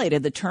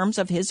violated the terms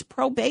of his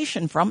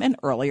probation from an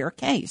earlier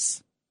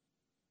case.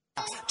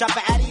 Drop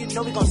it out of you,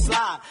 know we gon'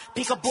 slide.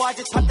 Pick up boy, I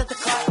just popped at the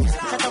cut.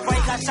 Shut the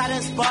break, got shot in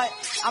his butt.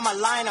 I'm a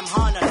lion, I'm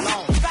hunting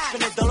alone.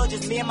 Spin the dolo,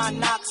 just me and my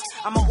knocks.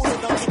 I'm a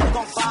Uber, don't keep it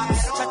gon'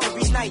 box. Try to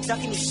reach night,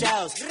 ducking these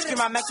shells. Scream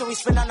my max when we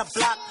spin on the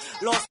block.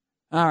 Lost.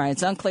 All right,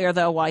 it's unclear,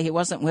 though, why he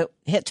wasn't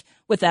hit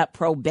with that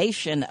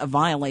probation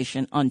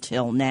violation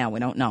until now. We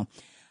don't know.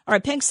 All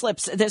right, pink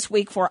slips this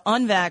week for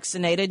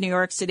unvaccinated New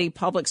York City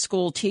public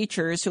school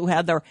teachers who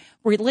had their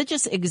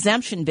religious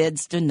exemption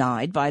bids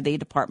denied by the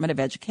Department of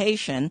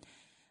Education.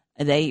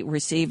 They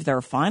received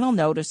their final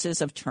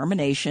notices of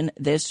termination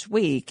this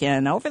week.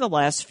 And over the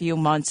last few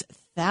months,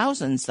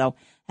 thousands, though,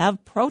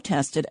 have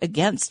protested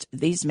against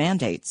these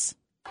mandates.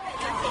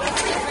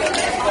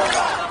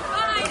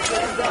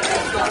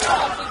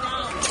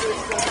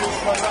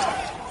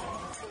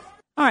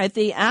 All right,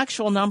 the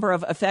actual number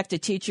of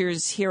affected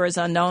teachers here is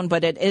unknown,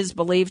 but it is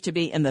believed to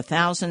be in the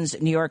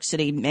thousands. New York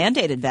City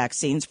mandated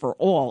vaccines for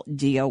all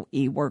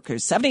DOE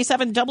workers.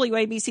 77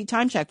 WABC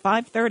time check,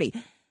 5:30.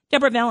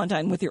 Deborah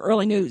Valentine with your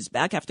early news.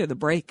 Back after the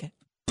break.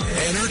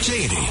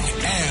 Entertaining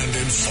and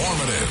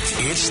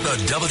informative. It's the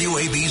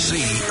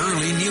WABC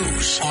Early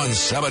News on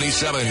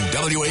 77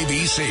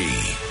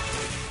 WABC.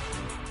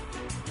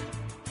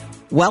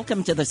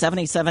 Welcome to the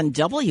 77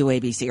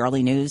 WABC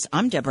Early News.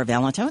 I'm Deborah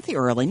Valentine with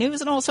your early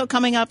news, and also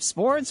coming up,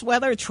 sports,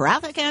 weather,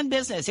 traffic, and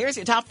business. Here's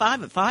your top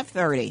 5 at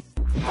 5:30.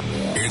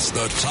 It's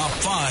the top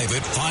 5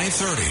 at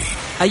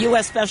 5:30. A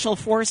U.S. Special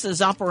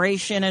Forces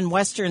operation in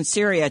western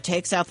Syria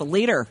takes out the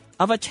leader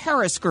of a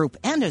terrorist group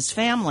and his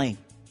family.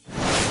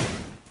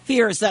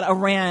 Fears that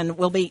Iran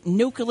will be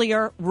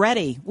nuclear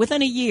ready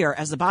within a year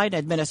as the Biden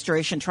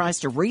administration tries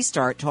to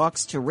restart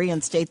talks to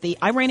reinstate the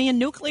Iranian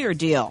nuclear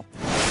deal.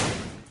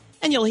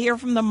 And you'll hear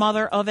from the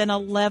mother of an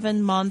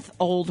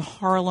 11-month-old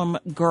Harlem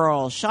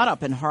girl shot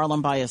up in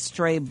Harlem by a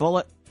stray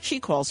bullet. She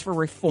calls for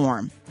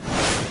reform.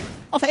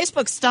 Well,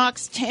 Facebook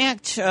stocks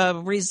tanked,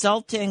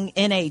 resulting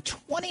in a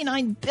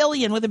 $29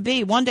 billion with a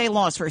B one-day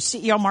loss for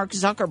CEO Mark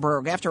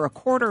Zuckerberg after a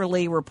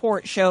quarterly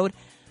report showed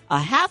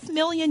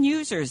 500,000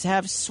 users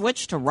have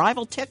switched to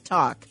rival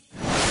TikTok.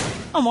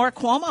 A more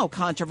Cuomo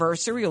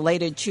controversy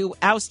related to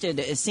ousted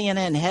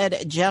CNN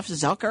head Jeff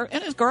Zucker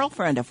and his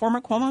girlfriend, a former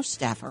Cuomo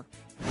staffer.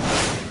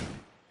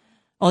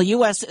 Well,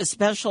 U.S.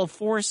 Special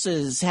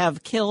Forces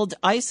have killed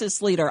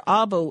ISIS leader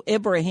Abu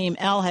Ibrahim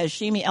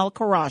al-Hashimi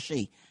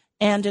al-Qurashi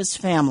and his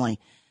family.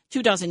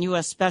 24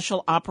 U.S.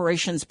 Special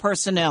Operations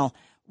personnel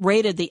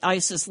raided the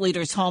ISIS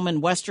leader's home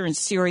in western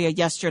Syria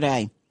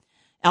yesterday.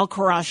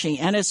 Al-Qurashi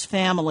and his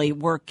family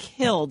were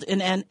killed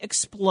in an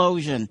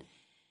explosion.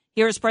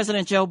 Here's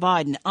President Joe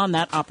Biden on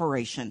that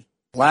operation.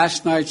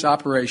 Last night's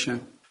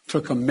operation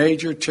took a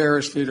major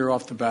terrorist leader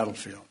off the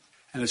battlefield,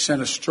 and it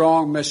sent a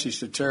strong message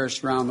to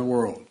terrorists around the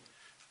world.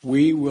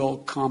 We will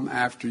come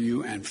after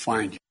you and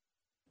find you.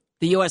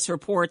 The U.S.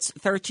 reports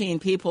 13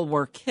 people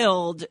were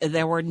killed.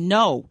 There were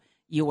no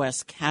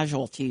U.S.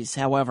 casualties,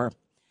 however.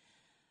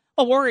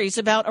 Worries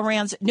about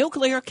Iran's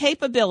nuclear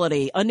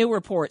capability. A new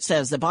report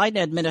says the Biden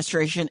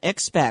administration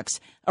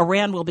expects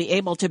Iran will be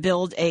able to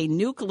build a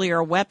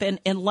nuclear weapon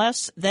in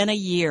less than a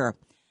year.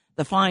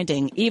 The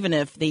finding, even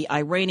if the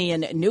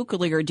Iranian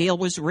nuclear deal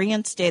was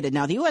reinstated.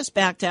 Now, the U.S.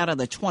 backed out of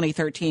the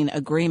 2013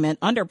 agreement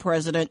under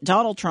President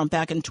Donald Trump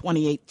back in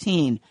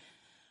 2018.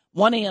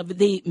 One of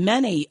the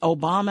many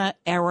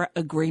Obama-era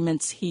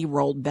agreements he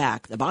rolled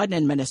back. The Biden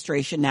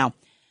administration now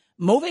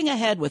moving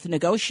ahead with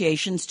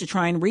negotiations to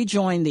try and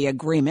rejoin the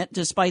agreement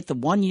despite the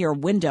one-year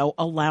window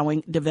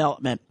allowing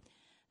development.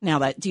 Now,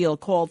 that deal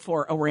called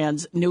for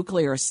Iran's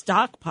nuclear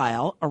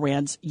stockpile,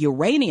 Iran's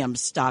uranium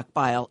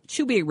stockpile,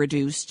 to be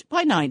reduced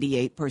by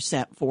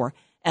 98% for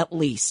at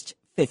least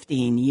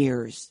 15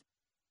 years.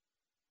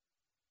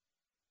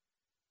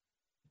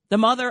 The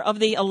mother of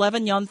the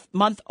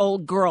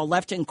 11-month-old girl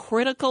left in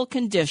critical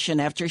condition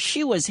after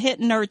she was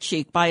hit in her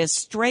cheek by a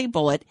stray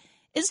bullet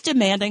is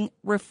demanding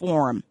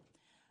reform.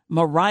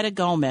 Marita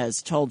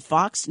Gomez told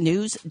Fox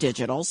News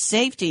Digital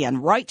safety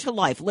and right to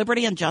life,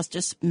 liberty and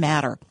justice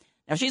matter.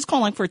 Now, she's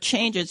calling for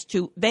changes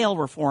to bail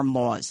reform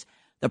laws,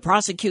 the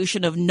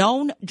prosecution of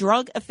known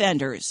drug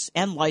offenders,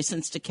 and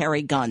license to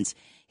carry guns.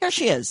 Here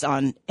she is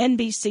on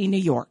NBC New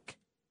York.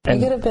 It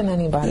could have been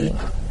anybody,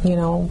 you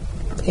know.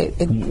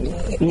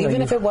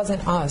 Even if it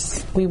wasn't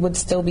us, we would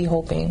still be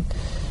hoping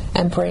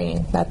and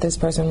praying that this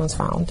person was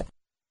found.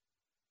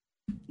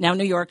 Now,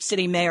 New York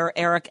City Mayor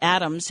Eric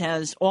Adams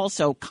has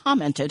also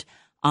commented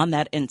on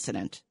that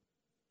incident.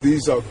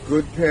 These are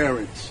good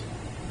parents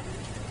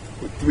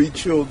with 3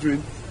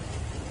 children.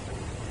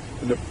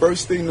 And the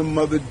first thing the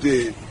mother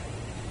did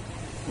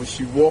when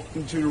she walked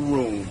into the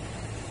room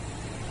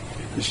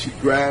is she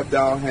grabbed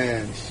our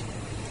hands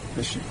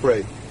and she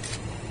prayed.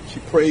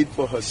 She prayed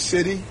for her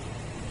city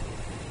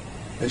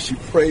and she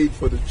prayed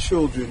for the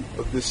children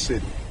of this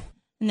city.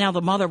 Now,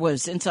 the mother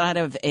was inside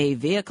of a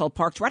vehicle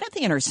parked right at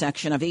the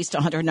intersection of East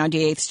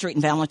 198th Street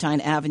and Valentine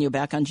Avenue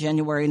back on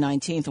January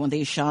 19th when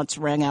these shots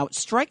rang out,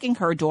 striking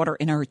her daughter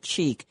in her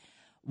cheek.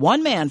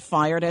 One man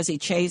fired as he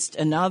chased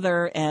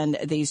another, and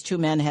these 2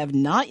 men have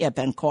not yet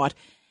been caught.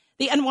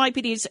 The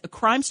NYPD's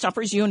Crime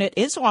Stoppers unit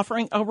is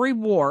offering a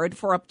reward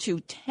for up to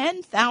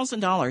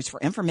 $10,000 for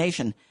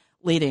information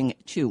leading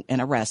to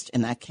an arrest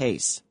in that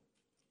case.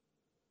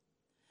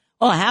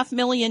 Well,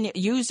 500,000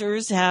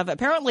 users have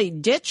apparently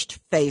ditched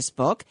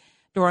Facebook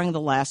during the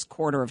last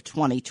quarter of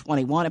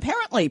 2021,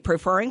 apparently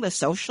preferring the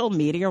social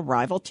media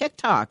rival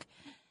TikTok.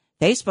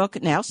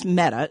 Facebook, now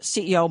Meta,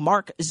 CEO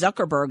Mark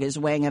Zuckerberg is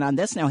weighing in on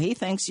this. Now, he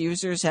thinks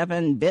users have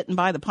been bitten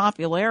by the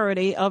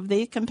popularity of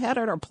the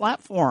competitor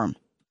platform.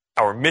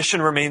 Our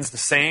mission remains the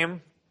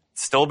same.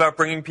 It's still about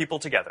bringing people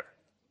together.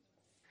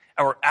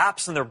 Our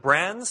apps and their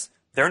brands,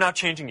 they're not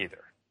changing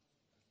either.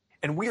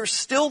 And we are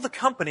still the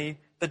company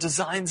that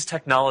designs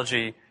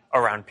technology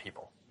around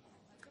people.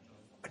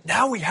 But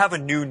now we have a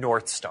new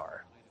North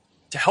Star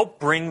to help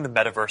bring the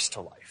metaverse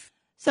to life.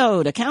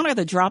 So to counter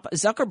the drop,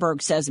 Zuckerberg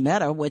says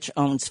Meta, which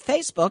owns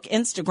Facebook,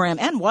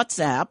 Instagram, and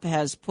WhatsApp,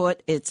 has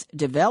put its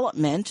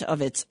development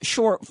of its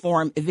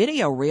short-form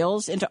video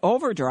reels into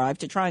overdrive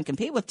to try and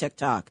compete with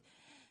TikTok.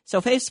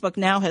 So Facebook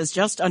now has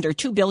just under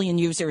 2 billion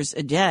users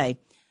a day.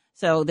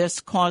 So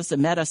this caused the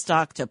Meta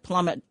stock to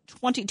plummet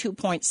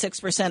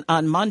 22.6%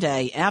 on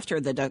Monday after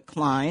the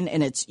decline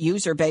in its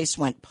user base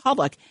went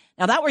public.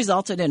 Now, that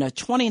resulted in a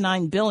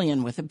 $29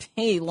 billion with a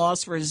P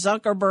loss for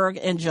Zuckerberg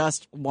in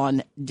just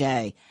one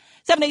day.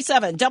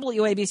 77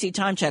 WABC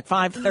time check,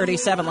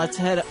 5:37. Let's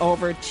head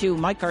over to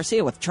Mike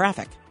Garcia with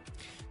traffic.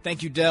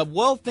 Thank you, Deb.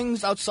 Well,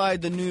 things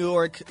outside the New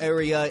York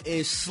area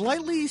is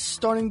slightly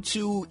starting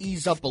to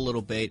ease up a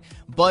little bit,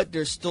 but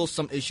there's still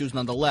some issues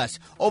nonetheless.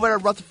 Over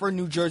at Rutherford,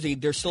 New Jersey,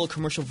 there's still a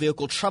commercial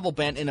vehicle travel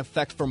ban in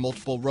effect for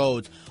multiple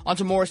roads.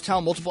 Onto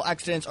Morristown, multiple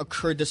accidents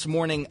occurred this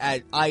morning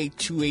at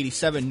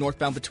I-287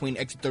 northbound between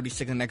exit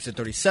 36 and exit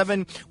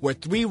 37, where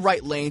 3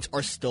 right lanes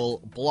are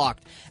still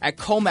blocked. At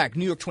Comac,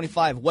 New York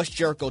 25, West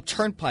Jericho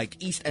Turnpike,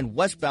 east and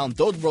westbound,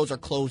 those roads are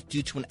closed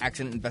due to an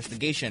accident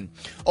investigation.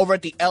 Over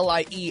at the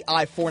LIE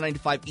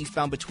I-495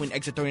 eastbound between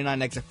exit 39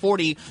 and exit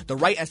 40, the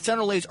right and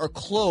center lanes are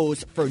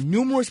closed for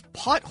numerous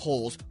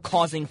potholes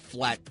causing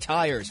flat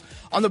tires.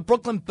 On the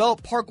Brooklyn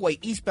Belt Parkway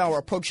eastbound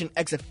approaching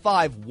exit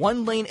 5,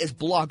 1 lane is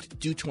blocked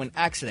due to an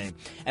accident.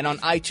 And on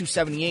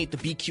I-278, the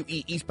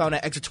BQE eastbound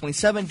at exit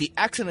 27, the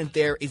accident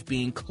there is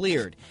being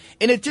cleared.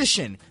 In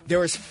addition,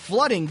 there is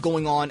flooding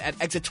going on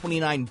at exit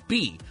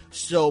 29B,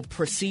 so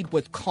proceed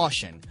with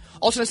caution.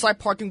 Alternate side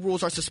parking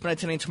rules are suspended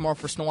today and tomorrow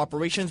for snow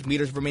operations.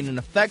 Meters remain in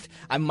effect.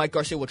 I'm Mike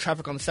Garcia with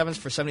traffic on the 7s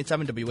for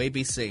 77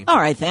 WABC. All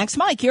right, thanks,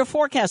 Mike. Your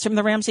forecast from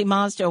the Ramsey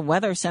Mazda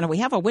Weather Center. We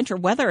have a winter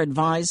weather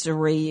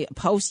advisory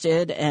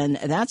posted, and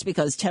that's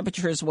because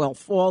temperatures will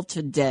fall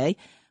today,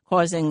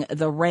 causing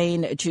the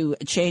rain to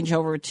change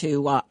over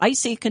to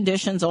icy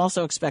conditions.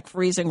 Also expect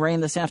freezing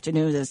rain this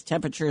afternoon as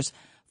temperatures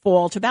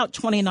fall to about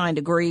 29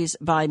 degrees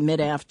by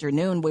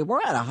mid-afternoon. We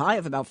were at a high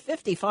of about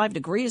 55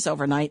 degrees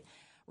overnight.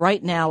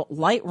 Right now,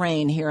 light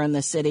rain here in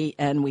the city,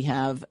 and we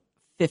have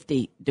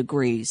 50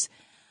 degrees.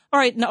 All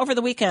right, and over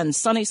the weekend,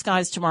 sunny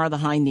skies tomorrow, the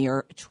high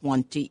near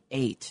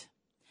 28.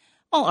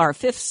 Well, our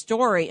fifth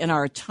story in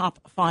our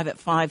top 5 at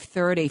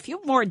 5:30. A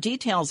few more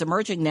details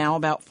emerging now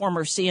about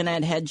former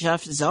CNN head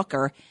Jeff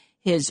Zucker,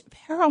 his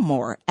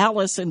paramour,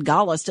 Allison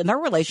Gollust, and their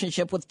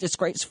relationship with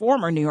disgraced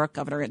former New York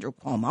Governor Andrew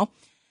Cuomo.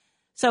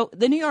 So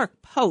the New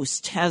York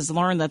Post has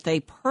learned that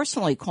they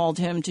personally called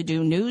him to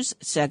do news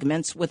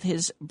segments with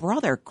his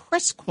brother,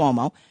 Chris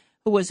Cuomo,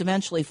 who was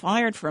eventually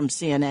fired from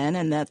CNN,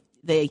 and that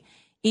they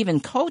even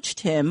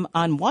coached him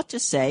on what to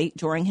say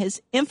during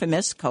his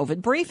infamous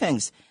COVID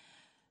briefings.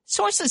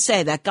 Sources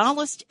say that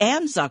Gollust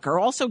and Zucker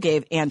also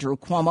gave Andrew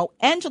Cuomo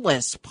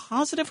endless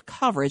positive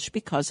coverage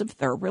because of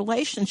their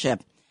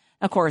relationship.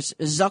 Of course,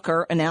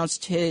 Zucker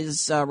announced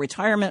his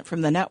retirement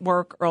from the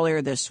network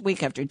earlier this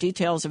week after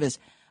details of his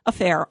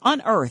affair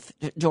unearthed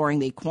during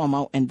the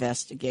Cuomo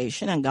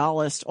investigation. And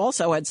Gollust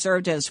also had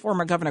served as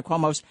former Governor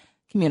Cuomo's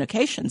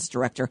communications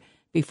director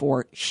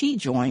before she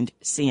joined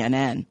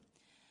CNN.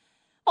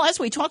 Well, as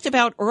we talked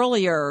about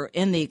earlier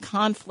in the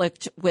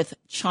conflict with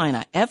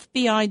China,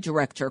 FBI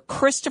Director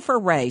Christopher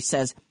Wray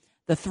says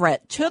the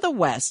threat to the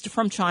West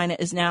from China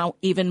is now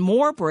even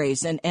more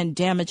brazen and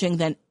damaging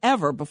than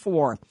ever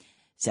before.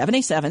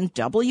 77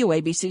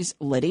 WABC's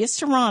Lydia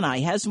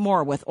Serrani has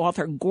more with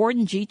author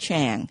Gordon G.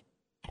 Chang.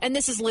 And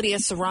this is Lydia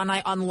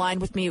Serrani. Online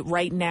with me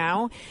right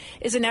now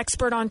is an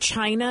expert on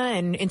China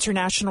and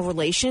international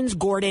relations,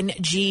 Gordon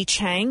G.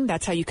 Chang.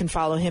 That's how you can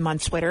follow him on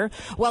Twitter.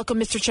 Welcome,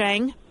 Mr.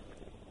 Chang.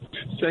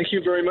 Thank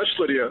you very much,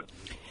 Lydia.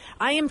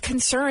 I am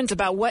concerned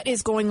about what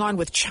is going on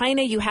with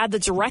China. You had the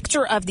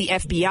director of the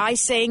FBI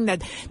saying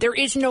that there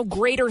is no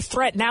greater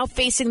threat now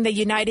facing the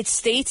United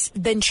States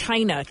than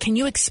China. Can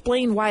you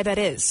explain why that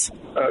is?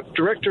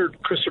 Director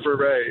Christopher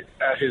Wray,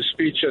 at his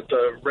speech at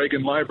the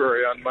Reagan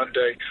Library on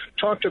Monday,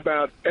 talked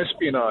about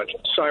espionage,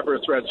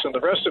 cyber threats, and the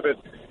rest of it.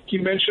 He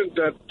mentioned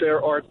that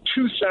there are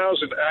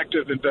 2,000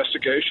 active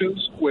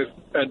investigations with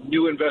a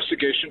new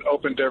investigation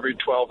opened every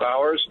 12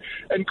 hours.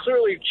 And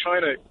clearly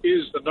China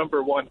is the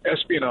number one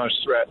espionage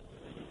threat.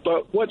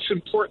 But what's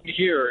important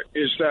here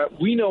is that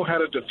we know how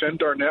to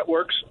defend our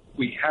networks.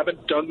 We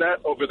haven't done that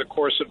over the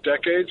course of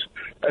decades.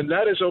 And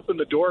that has opened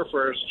the door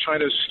for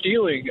China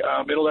stealing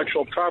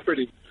intellectual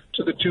property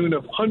to the tune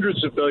of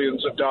hundreds of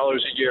billions of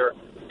dollars a year,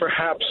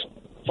 perhaps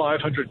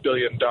 $500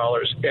 billion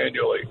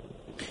annually.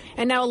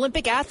 And now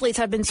Olympic athletes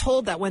have been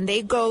told that when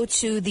they go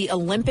to the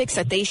Olympics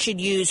that they should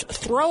use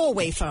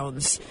throwaway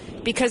phones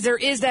because there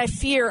is that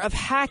fear of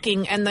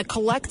hacking and the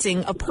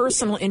collecting of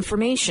personal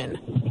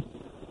information.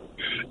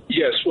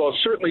 Yes, well,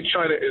 certainly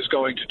China is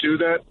going to do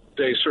that.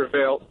 They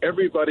surveil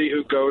everybody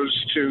who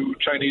goes to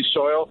Chinese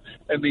soil.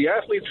 And the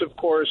athletes, of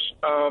course,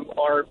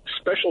 are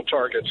special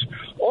targets.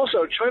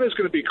 Also, China's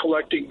going to be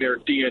collecting their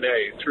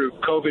DNA through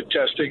COVID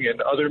testing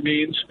and other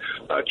means.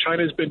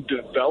 China's been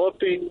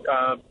developing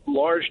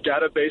large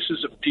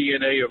databases of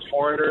DNA of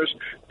foreigners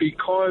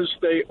because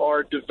they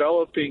are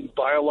developing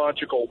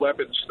biological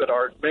weapons that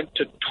are meant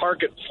to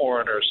target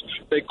foreigners.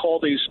 They call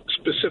these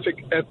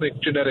specific ethnic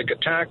genetic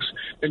attacks,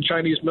 and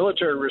Chinese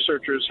military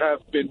researchers have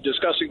been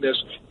discussing this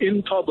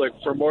in public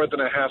for more than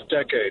a half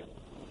decade.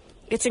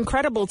 It's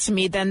incredible to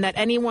me, then, that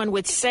anyone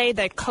would say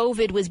that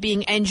COVID was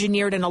being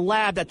engineered in a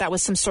lab, that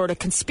was some sort of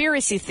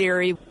conspiracy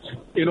theory.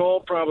 In all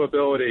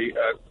probability,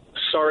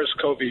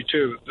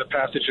 SARS-CoV-2, the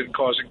pathogen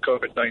causing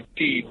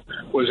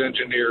COVID-19, was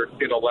engineered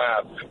in a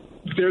lab.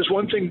 There's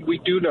one thing we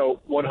do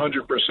know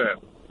 100%,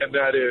 and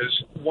that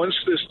is once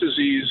this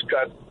disease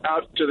got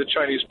out to the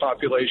Chinese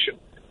population,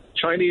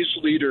 Chinese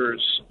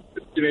leaders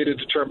made a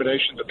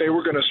determination that they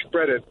were going to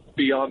spread it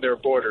beyond their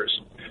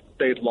borders.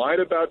 They lied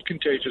about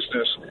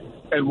contagiousness,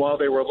 and while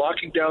they were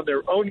locking down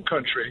their own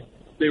country,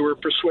 they were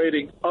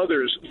persuading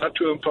others not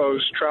to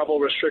impose travel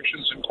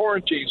restrictions and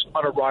quarantines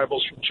on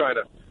arrivals from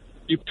China.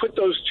 You put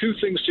those two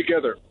things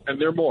together, and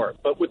there are more,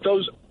 but with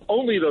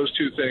only those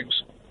two things,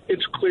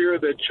 it's clear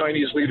that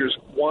Chinese leaders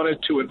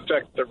wanted to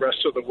infect the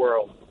rest of the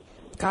world.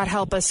 God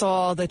help us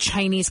all, the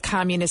Chinese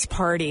Communist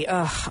Party.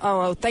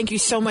 Thank you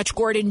so much,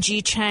 Gordon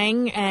G.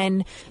 Chang,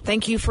 and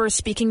thank you for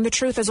speaking the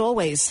truth as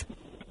always.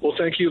 Well,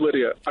 thank you,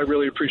 Lydia. I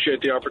really appreciate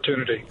the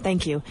opportunity.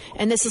 Thank you.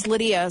 And this is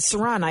Lydia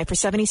Serrani for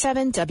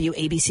 77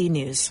 WABC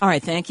News. All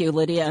right. Thank you,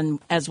 Lydia. And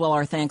as well,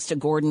 our thanks to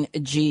Gordon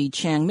G.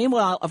 Chang.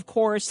 Meanwhile, of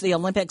course, the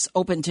Olympics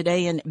open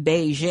today in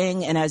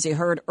Beijing. And as you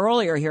heard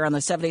earlier here on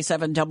the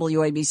 77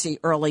 WABC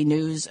Early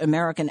News,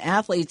 American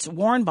athletes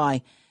warned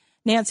by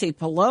Nancy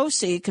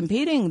Pelosi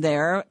competing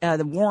there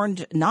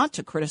warned not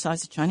to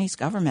criticize the Chinese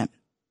government.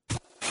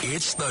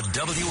 It's the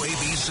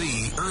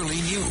WABC Early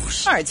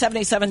News. All right,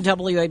 77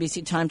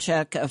 WABC time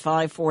check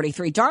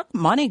 5:43. Dark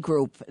Money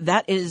Group,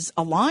 that is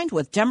aligned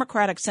with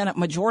Democratic Senate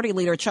Majority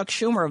Leader Chuck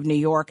Schumer of New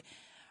York,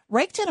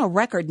 raked in a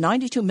record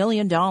 $92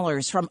 million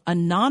from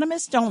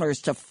anonymous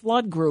donors to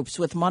flood groups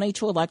with money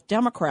to elect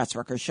Democrats,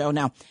 records show.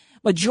 Now,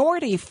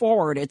 Majority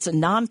Forward, it's a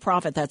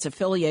nonprofit that's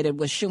affiliated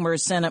with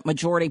Schumer's Senate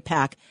Majority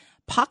PAC,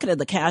 pocketed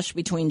the cash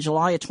between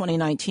July of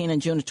 2019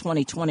 and June of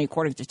 2020,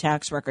 according to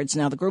tax records.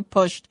 Now, the group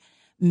pushed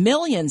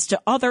millions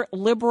to other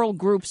liberal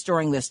groups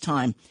during this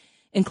time,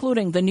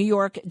 including the New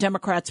York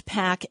Democrats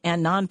PAC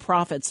and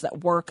nonprofits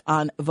that work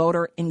on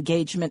voter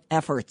engagement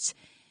efforts.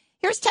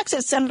 Here's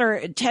Texas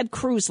Senator Ted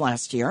Cruz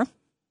last year.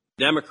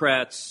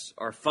 Democrats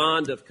are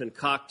fond of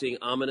concocting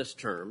ominous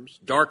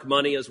terms. Dark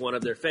money is one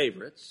of their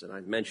favorites, and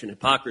I mention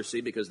hypocrisy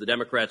because the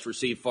Democrats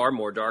receive far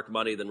more dark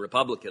money than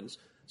Republicans.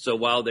 So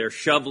while they're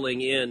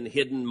shoveling in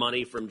hidden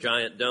money from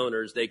giant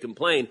donors, they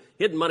complain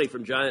hidden money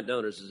from giant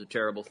donors is a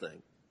terrible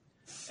thing.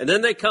 And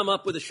then they come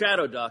up with a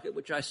shadow docket,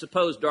 which I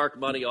suppose dark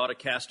money ought to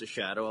cast a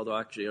shadow, although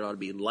actually it ought to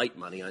be light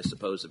money, I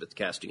suppose, if it's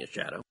casting a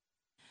shadow.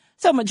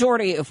 So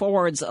Majority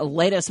Forward's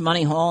latest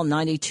money haul,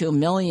 $92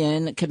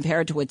 million,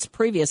 compared to its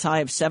previous high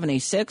of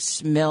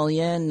 $76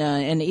 million.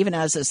 And even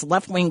as this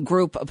left-wing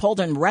group pulled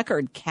in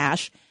record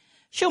cash,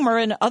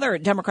 Schumer and other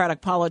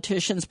Democratic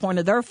politicians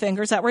pointed their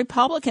fingers at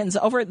Republicans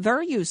over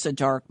their use of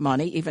dark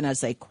money, even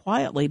as they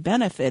quietly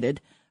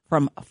benefited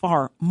from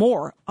far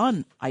more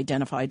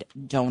unidentified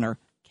donor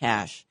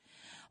cash.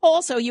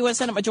 Also, U.S.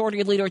 Senate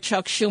Majority Leader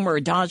Chuck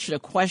Schumer dodged a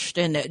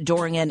question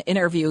during an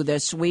interview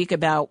this week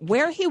about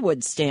where he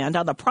would stand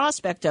on the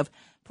prospect of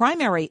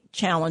primary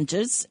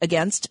challenges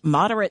against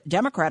moderate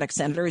Democratic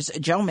Senators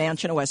Joe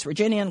Manchin of West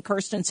Virginia and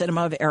Kyrsten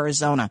Sinema of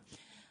Arizona.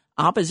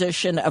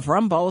 Opposition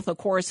from both, of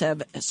course,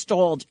 have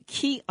stalled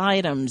key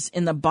items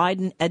in the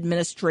Biden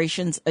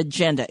administration's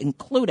agenda,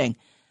 including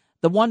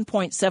the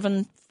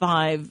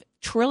 $1.75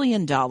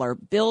 trillion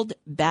Build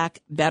Back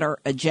Better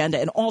agenda,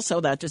 and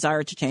also that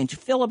desire to change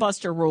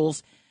filibuster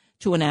rules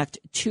to enact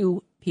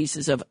two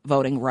pieces of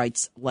voting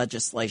rights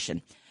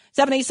legislation.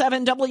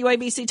 77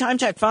 WABC time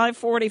check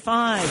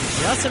 5:45.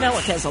 Justin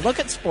Ellick has a look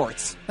at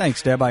sports.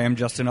 Thanks, Deb. I am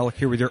Justin Ellick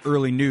here with your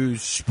early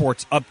news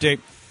sports update.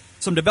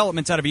 Some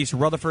developments out of East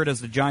Rutherford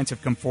as the Giants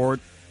have come forward,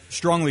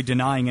 strongly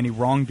denying any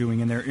wrongdoing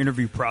in their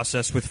interview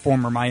process with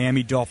former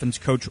Miami Dolphins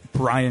coach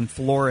Brian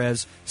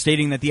Flores,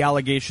 stating that the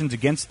allegations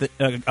against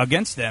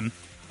them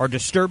are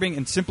disturbing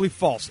and simply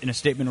false. In a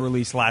statement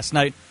released last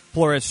night,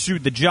 Flores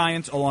sued the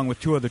Giants along with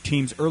two other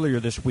teams earlier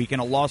this week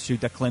in a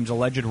lawsuit that claims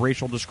alleged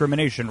racial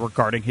discrimination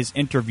regarding his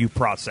interview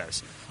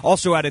process.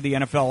 Also out of the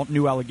NFL,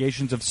 new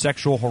allegations of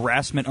sexual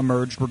harassment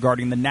emerged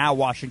regarding the now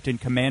Washington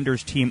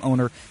Commanders team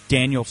owner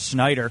Daniel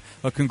Snyder.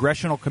 A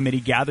congressional committee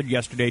gathered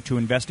yesterday to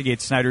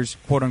investigate Snyder's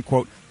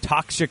quote-unquote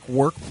toxic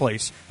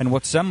workplace and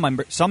what some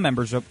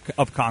members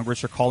of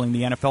Congress are calling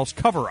the NFL's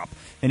cover-up.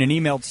 In an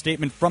emailed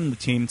statement from the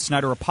team,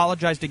 Snyder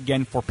apologized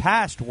again for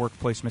past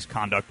workplace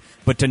misconduct,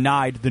 but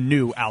denied the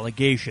new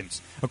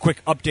allegations. A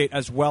quick update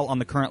as well on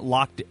the current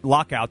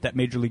lockout that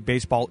Major League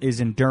Baseball is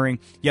enduring.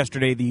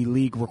 Yesterday, the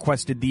league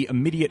requested the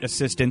immediate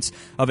assistance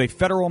of a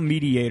federal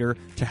mediator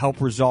to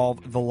help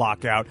resolve the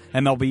lockout.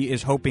 MLB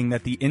is hoping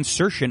that the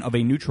insertion of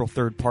a neutral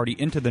third party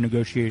into the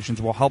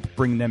negotiations will help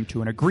bring them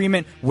to an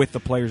agreement with the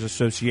Players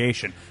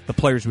Association. The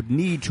players would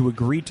need to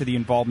agree to the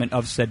involvement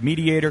of said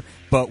mediator,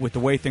 but with the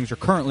way things are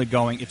currently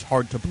going, it's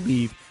hard to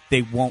believe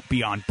they won't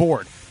be on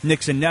board.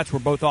 Knicks and Nets were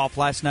both off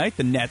last night.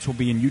 The Nets will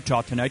be in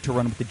Utah tonight to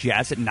run with the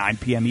Jazz at 9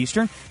 p.m.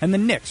 Eastern, and the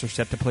Knicks are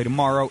set to play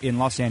tomorrow in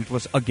Los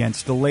Angeles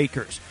against the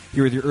Lakers.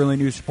 Here with your early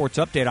news sports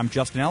update, I'm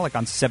Justin Ellick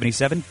on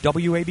 77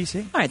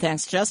 WABC. All right,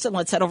 thanks, Justin.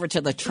 Let's head over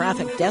to the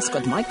traffic desk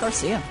with Mike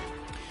Garcia.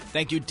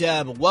 Thank you,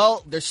 Deb.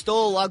 Well, there's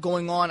still a lot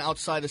going on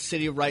outside the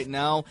city right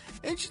now,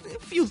 and just a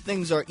few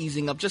things are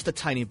easing up just a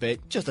tiny bit.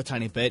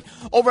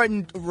 Over at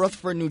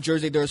Rutherford, New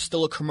Jersey, there's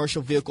still a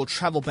commercial vehicle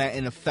travel ban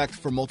in effect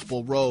for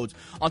multiple roads.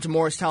 Onto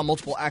Morristown,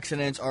 multiple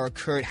accidents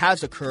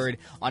has occurred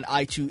on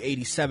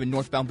I-287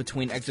 northbound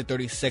between exit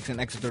 36 and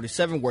exit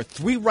 37, where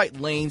 3 right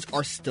lanes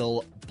are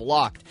still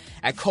blocked.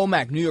 At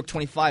Comac, New York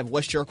 25,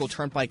 West Jericho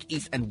Turnpike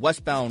East and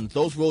westbound,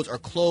 those roads are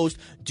closed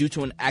due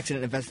to an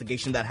accident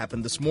investigation that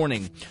happened this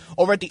morning.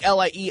 Over at the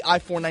LIE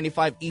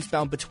I-495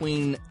 eastbound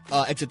between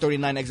exit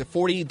 39 and exit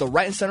 40, the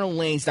right and center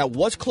lanes that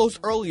was closed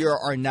earlier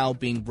are now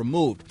being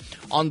removed.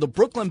 On the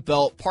Brooklyn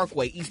Belt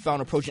Parkway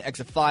eastbound approaching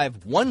exit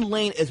 5, 1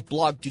 lane is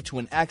blocked due to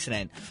an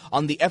accident.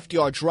 On the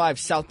FDR Drive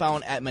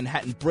southbound at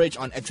Manhattan Bridge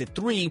on exit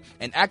 3,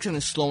 an accident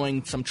is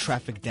slowing some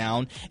traffic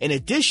down. In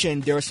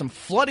addition, there is some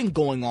flooding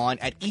going on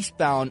at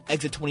eastbound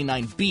exit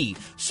 29B,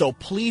 so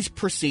please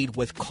proceed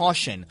with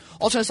caution.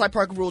 Alternate side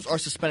parking rules are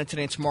suspended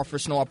today and tomorrow for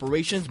snow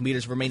operations.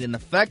 Meters remain in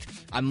effect.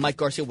 I'm Mike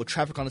Garcia with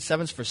traffic on the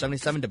 7s for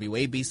 77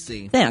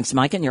 WABC. Thanks,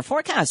 Mike. And your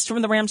forecast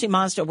from the Ramsey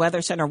Mazda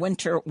Weather Center.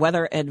 Winter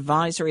weather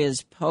advisory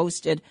is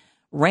posted.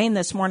 Rain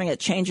this morning. It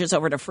changes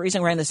over to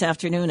freezing rain this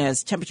afternoon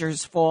as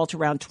temperatures fall to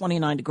around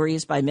 29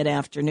 degrees by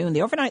mid-afternoon.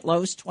 The overnight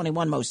lows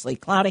 21, mostly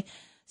cloudy.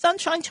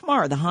 Sunshine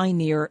tomorrow, the high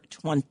near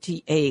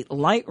 28.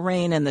 Light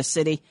rain in the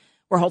city.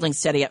 We're holding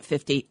steady at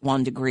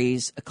 51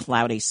 degrees,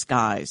 cloudy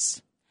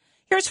skies.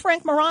 Here's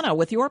Frank Morano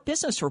with your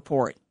business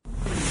report.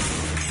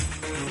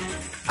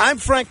 I'm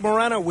Frank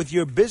Morano with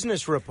your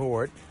business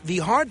report. The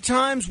hard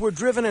times were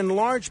driven in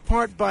large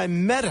part by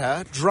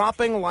Meta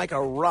dropping like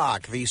a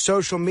rock. The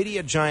social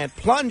media giant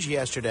plunged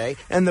yesterday,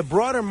 and the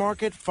broader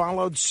market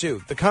followed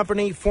suit. The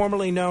company,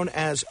 formerly known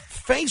as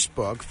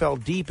Facebook, fell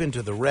deep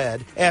into the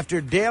red after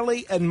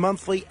daily and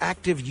monthly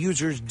active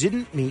users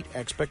didn't meet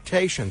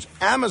expectations.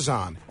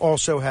 Amazon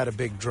also had a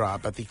big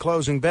drop. At the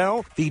closing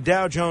bell, the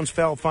Dow Jones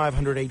fell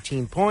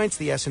 518 points,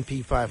 the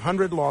S&P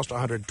 500 lost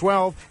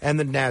 112, and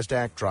the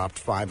NASDAQ dropped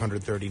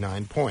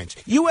 539 points.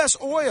 U.S.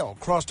 oil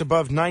crossed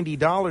above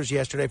 $90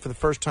 yesterday for the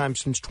first time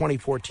since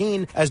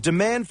 2014 as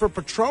demand for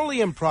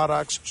petroleum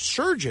products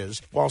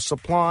surges while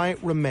supply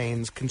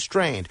remains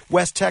constrained.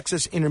 West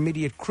Texas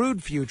Intermediate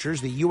Crude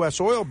Futures, the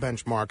U.S. oil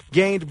benchmark,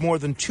 gained more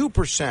than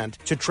 2%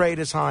 to trade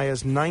as high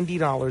as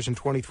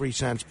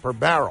 $90.23 per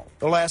barrel.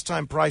 The last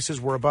time prices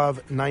were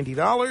above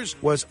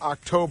 $90 was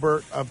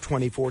October of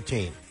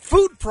 2014.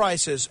 Food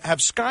prices have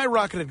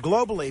skyrocketed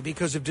globally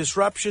because of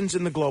disruptions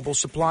in the global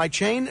supply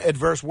chain,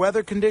 adverse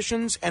weather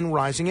conditions, and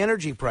rising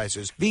energy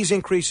prices. These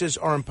increases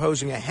are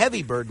imposing a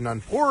heavy burden on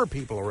poorer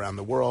people around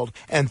the world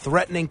and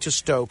threatening to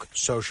stoke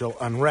social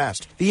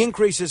unrest. The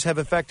increases have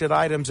affected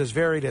items as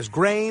varied as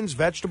grains,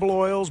 vegetable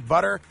oils,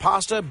 butter,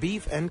 pasta,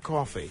 beef, and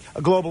coffee.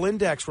 A global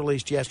index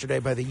released yesterday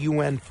by the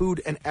UN Food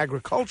and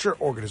Agriculture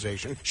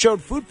Organization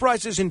showed food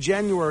prices in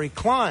January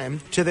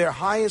climbed to their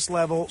highest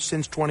level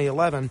since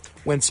 2011,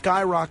 when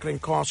skyrocketing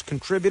costs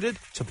contributed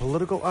to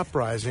political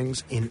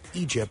uprisings in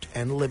Egypt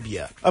and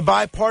Libya. A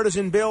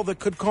bipartisan bill that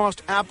could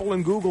cost Apple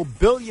and Google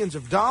billions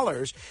of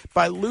dollars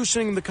by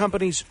loosening the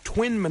company's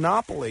twin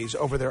monopolies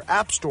over their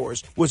app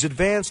stores was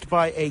advanced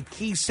by a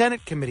key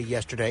Senate committee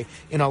yesterday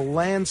in a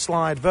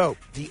landslide vote.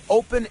 The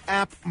Open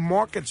App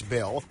Markets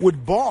bill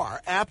would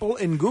bar Apple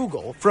and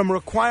Google from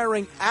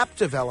requiring app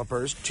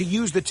developers to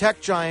use the tech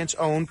giant's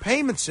own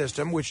payment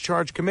system, which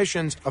charge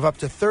commissions of up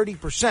to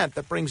 30%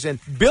 that brings in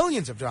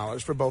billions of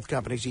dollars for both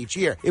companies each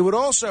year. It would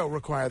also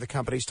require the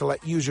companies to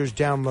let users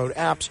download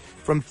apps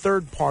from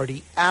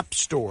third-party app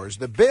stores.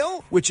 The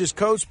bill, which is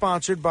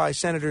co-sponsored by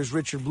Senators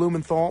Richard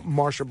Blumenthal,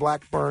 Marsha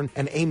Blackburn,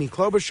 and Amy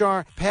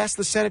Klobuchar, passed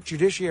the Senate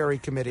Judiciary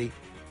Committee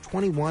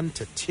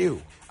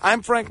 21-2.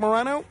 I'm Frank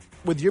Morano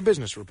with your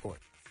business report.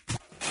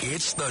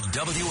 It's the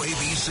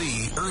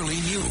WABC Early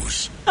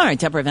News. All right,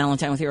 Deborah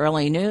Valentine with your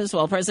early news.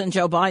 Well, President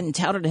Joe Biden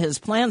touted his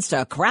plans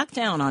to crack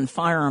down on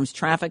firearms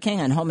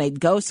trafficking and homemade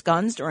ghost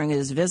guns during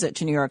his visit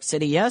to New York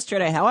City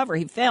yesterday. However,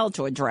 he failed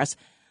to address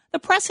the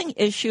pressing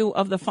issue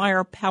of the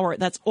firepower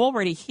that's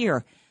already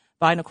here.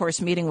 Biden, of course,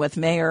 meeting with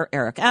Mayor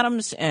Eric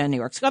Adams and New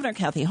York's Governor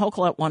Kathy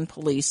Hochul at One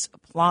Police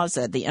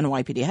Plaza, the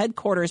NYPD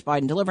headquarters.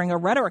 Biden delivering a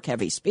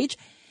rhetoric-heavy speech.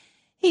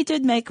 He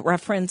did make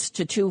reference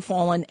to 2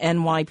 fallen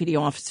NYPD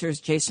officers,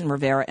 Jason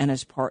Rivera and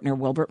his partner,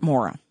 Wilbert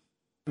Mora.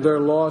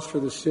 Their loss for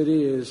the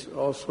city is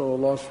also a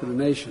loss for the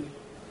nation.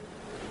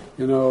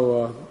 You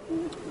know,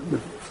 the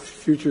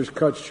future's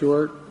cut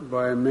short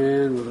by a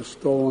man with a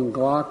stolen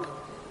Glock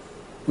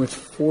with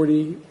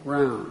 40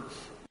 rounds.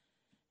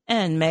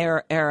 And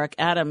Mayor Eric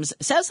Adams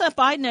says that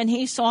Biden and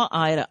he saw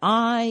eye to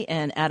eye,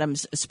 and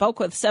Adams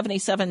spoke with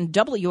 77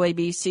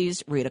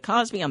 WABC's Rita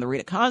Cosby on The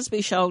Rita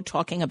Cosby Show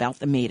talking about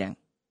the meeting.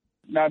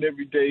 Not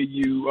every day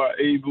you are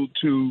able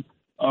to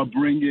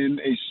bring in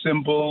a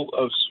symbol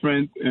of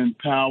strength and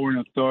power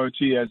and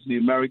authority as the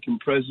American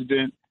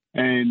president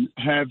and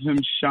have him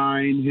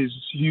shine his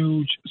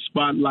huge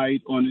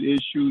spotlight on an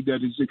issue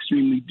that is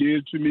extremely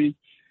dear to me,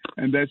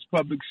 and that's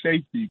public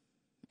safety.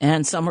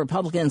 And some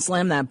Republicans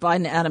slam that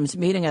Biden-Adams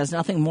meeting as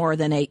nothing more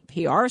than a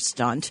PR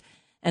stunt.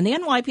 And the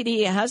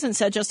NYPD hasn't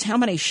said just how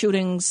many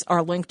shootings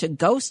are linked to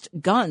ghost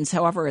guns.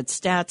 However, its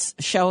stats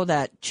show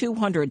that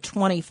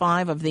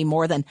 225 of the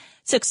more than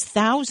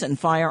 6,000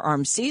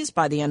 firearms seized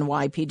by the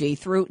NYPD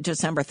through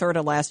December 3rd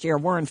of last year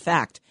were, in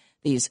fact,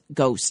 these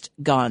ghost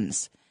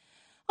guns.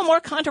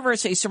 More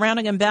controversy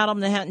surrounding embattled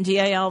Manhattan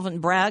DA Alvin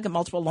Bragg.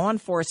 Multiple law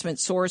enforcement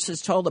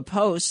sources told the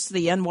Post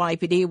the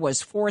NYPD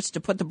was forced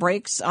to put the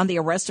brakes on the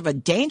arrest of a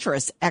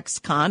dangerous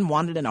ex-con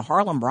wanted in a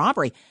Harlem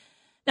robbery.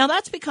 Now,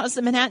 that's because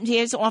the Manhattan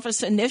DA's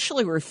office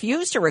initially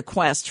refused a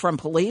request from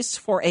police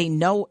for a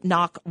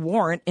no-knock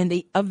warrant in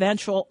the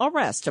eventual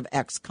arrest of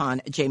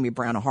ex-con Jamie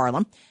Brown of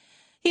Harlem.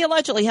 He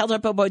allegedly held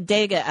up a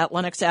bodega at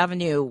Lenox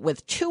Avenue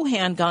with 2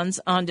 handguns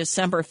on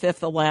December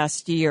 5th of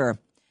last year.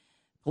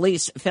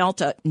 Police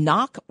felt a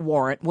knock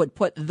warrant would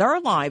put their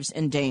lives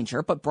in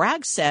danger, but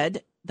Bragg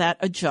said that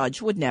a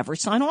judge would never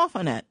sign off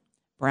on it.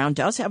 Brown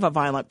does have a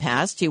violent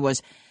past. He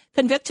was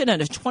convicted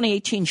in a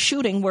 2018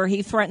 shooting where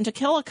he threatened to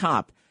kill a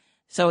cop.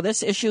 So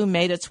this issue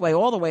made its way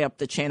all the way up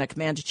the chain of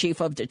command to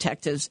Chief of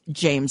Detectives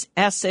James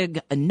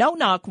Essig. A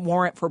no-knock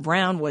warrant for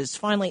Brown was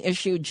finally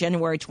issued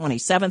January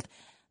 27th.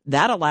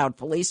 That allowed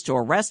police to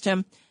arrest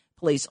him.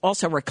 Police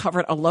also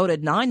recovered a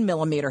loaded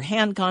 9mm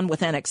handgun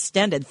with an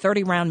extended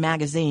 30-round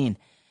magazine.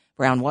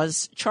 Brown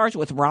was charged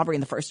with robbery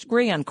in the first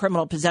degree and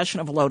criminal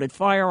possession of a loaded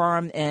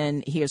firearm,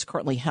 and he is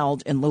currently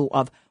held in lieu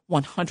of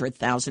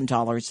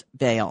 $100,000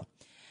 bail.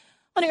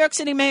 New York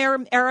City Mayor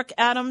Eric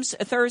Adams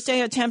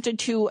Thursday attempted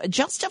to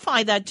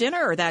justify that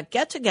dinner, that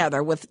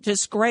get-together with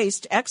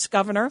disgraced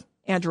ex-governor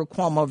Andrew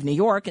Cuomo of New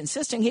York,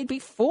 insisting he'd be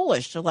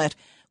foolish to let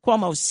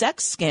Cuomo's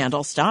sex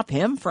scandal stop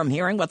him from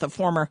hearing what the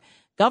former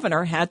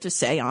governor had to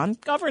say on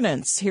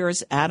governance.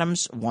 Here's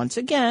Adams once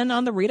again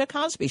on The Rita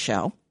Cosby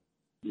Show.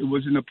 It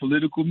wasn't a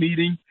political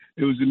meeting.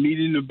 It was a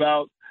meeting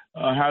about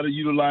how to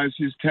utilize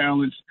his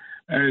talents,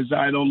 as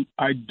I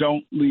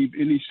don't leave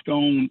any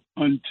stone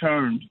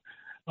unturned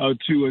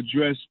to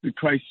address the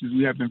crisis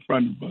we have in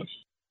front of us.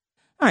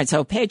 All right,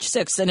 so Page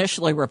Six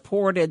initially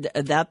reported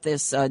that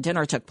this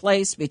dinner took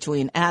place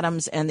between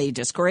Adams and the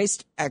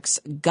disgraced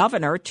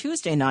ex-governor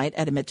Tuesday night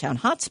at a Midtown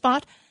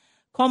hotspot.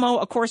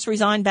 Cuomo, of course,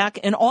 resigned back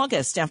in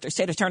August after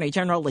State Attorney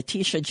General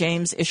Letitia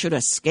James issued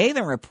a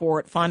scathing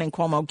report finding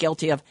Cuomo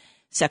guilty of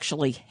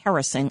sexually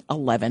harassing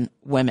 11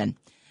 women.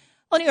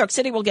 Well, New York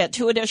City will get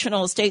 2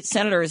 additional state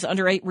senators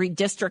under a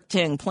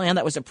redistricting plan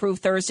that was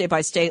approved Thursday by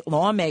state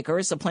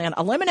lawmakers. The plan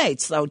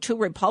eliminates, though, 2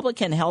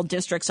 Republican-held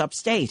districts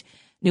upstate.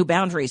 New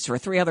boundaries for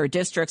 3 other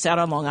districts out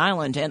on Long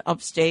Island and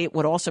upstate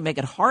would also make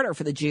it harder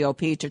for the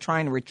GOP to try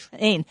and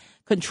retain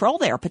control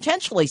there,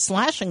 potentially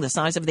slashing the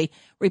size of the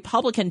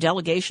Republican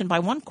delegation by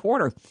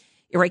 1/4.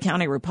 Erie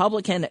County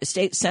Republican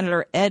State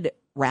Senator Ed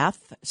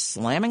Rath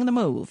slamming the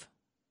move.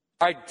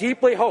 I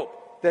deeply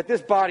hope that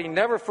this body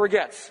never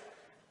forgets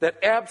that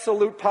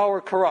absolute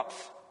power corrupts.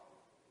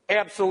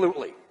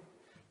 Absolutely.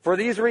 For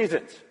these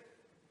reasons,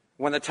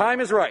 when the time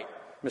is right,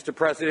 Mr.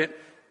 President,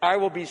 I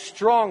will be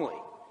strongly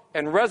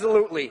and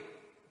resolutely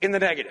in the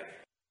negative.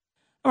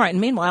 All right.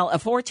 And meanwhile,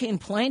 14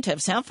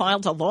 plaintiffs have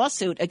filed a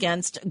lawsuit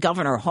against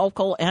Governor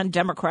Hochul and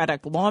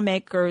Democratic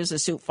lawmakers. A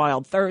suit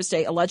filed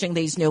Thursday alleging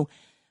these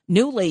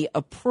newly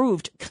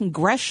approved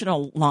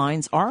congressional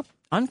lines are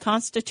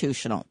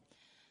unconstitutional.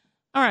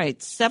 All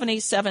right,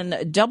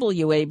 77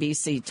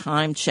 WABC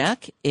time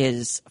check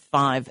is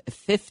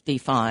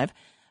 5:55.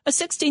 A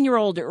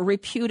 16-year-old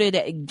reputed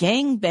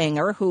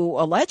gangbanger who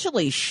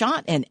allegedly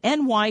shot an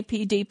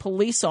NYPD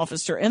police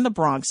officer in the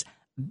Bronx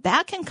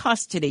back in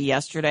custody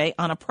yesterday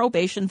on a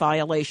probation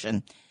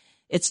violation.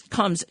 It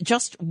comes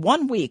just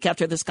 1 week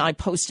after this guy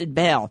posted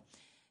bail.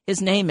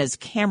 His name is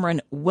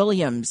Cameron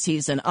Williams.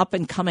 He's an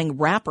up-and-coming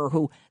rapper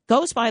who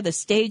goes by the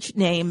stage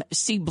name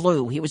C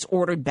Blue. He was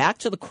ordered back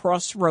to the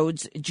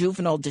Crossroads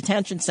Juvenile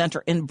Detention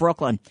Center in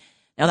Brooklyn.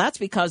 Now, that's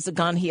because the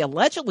gun he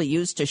allegedly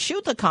used to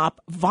shoot the cop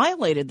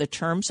violated the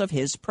terms of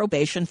his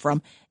probation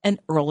from an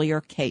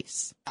earlier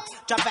case.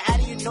 Drop an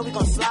addy, you know we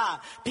gon' slide.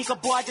 Peek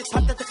boy, I just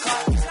popped at the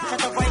cut. Shot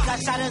the right,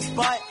 got shot in his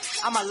butt.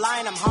 I'm a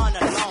lion, I'm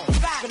hunting alone.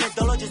 Spinning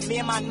dolo, just me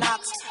and my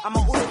knocks. I'm a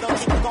Udo, don't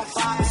think we gon'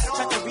 box.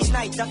 Try to reach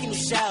night, ducking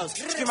these shells.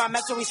 Scream my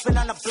mess when we spin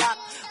on the block.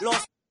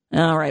 Lost.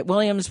 All right.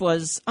 Williams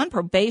was on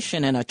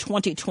probation in a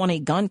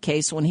 2020 gun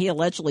case when he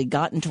allegedly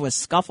got into a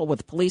scuffle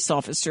with police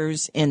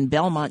officers in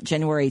Belmont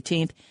January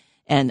 18th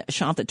and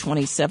shot the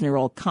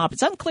 27-year-old cop.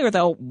 It's unclear,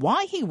 though,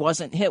 why he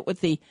wasn't hit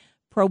with the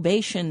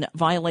probation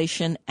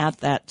violation at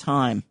that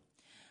time.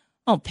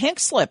 Oh, pink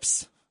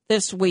slips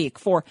this week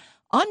for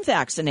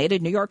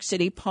unvaccinated New York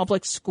City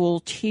public school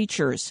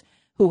teachers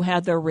who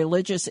had their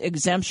religious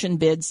exemption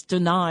bids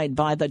denied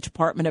by the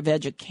Department of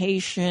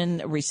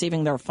Education,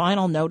 receiving their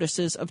final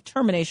notices of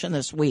termination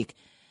this week.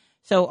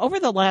 So over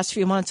the last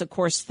few months, of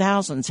course,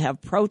 thousands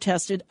have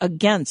protested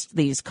against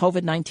these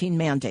COVID-19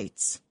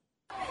 mandates.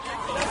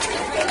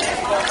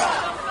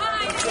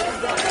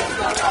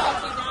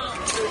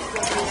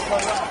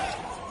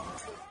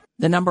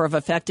 The number of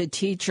affected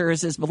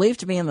teachers is believed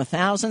to be in the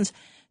thousands.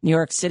 New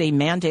York City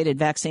mandated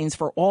vaccines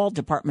for all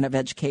Department of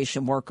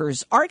Education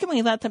workers,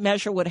 arguing that the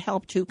measure would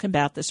help to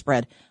combat the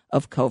spread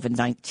of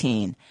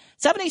COVID-19.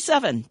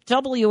 77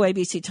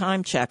 WABC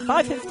time check.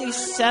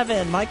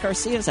 5:57. Mike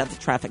Garcia is at the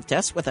traffic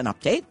desk with an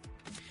update.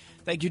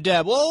 Thank you,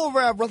 Deb. Well, over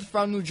at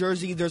Rutherford, New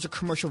Jersey, there's a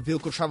commercial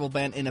vehicle travel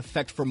ban in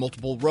effect for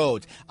multiple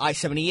roads.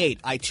 I-78,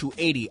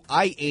 I-280,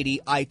 I-80,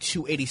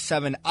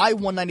 I-287,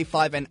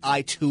 I-195, and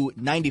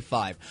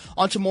I-295.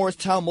 On to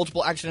Morristown,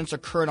 multiple accidents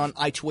occurred on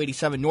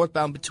I-287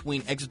 northbound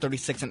between exit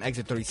 36 and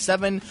exit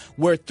 37,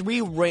 where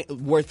three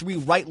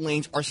right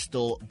lanes are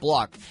still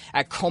blocked.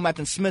 At Comath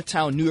and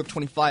Smithtown, New York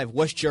 25,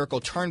 West Jericho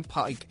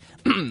Turnpike,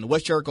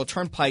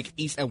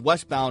 east and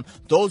westbound,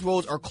 those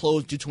roads are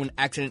closed due to an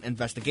accident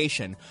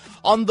investigation.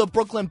 On the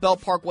Brooklyn Bell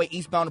Parkway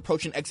eastbound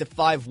approaching exit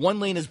 5, one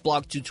lane is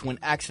blocked due to an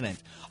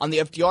accident. On the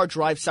FDR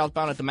Drive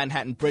southbound at the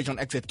Manhattan Bridge on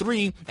exit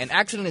 3, an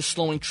accident is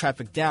slowing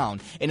traffic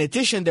down. In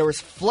addition, there is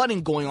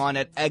flooding going on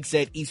at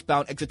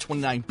eastbound exit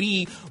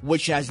 29B,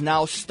 which has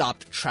now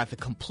stopped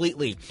traffic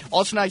completely.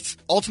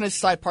 Alternate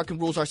side parking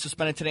rules are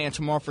suspended today and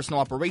tomorrow for snow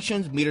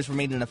operations. Meters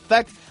remain in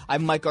effect.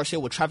 I'm Mike Garcia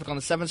with traffic on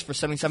the 7th for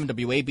 77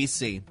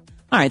 WABC.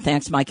 All right,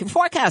 thanks, Mike. And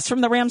forecast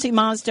from the Ramsey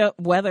Mazda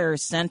Weather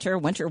Center.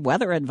 Winter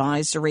weather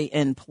advisory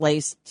in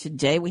place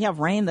today. We have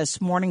rain this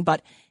morning,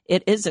 but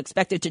it is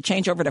expected to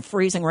change over to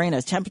freezing rain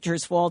as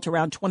temperatures fall to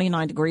around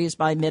 29 degrees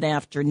by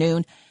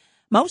mid-afternoon.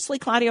 Mostly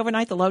cloudy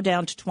overnight, the low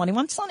down to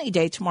 21. Sunny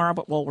day tomorrow,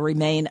 but will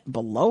remain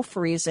below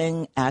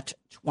freezing at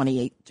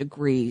 28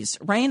 degrees.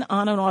 Rain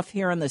on and off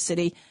here in the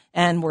city,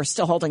 and we're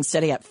still holding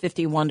steady at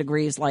 51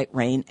 degrees, light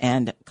rain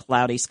and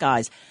cloudy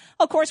skies.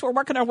 Of course, we're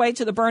working our way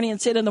to the Bernie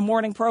and Sid in the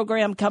Morning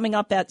program coming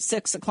up at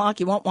 6 o'clock.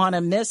 You won't want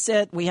to miss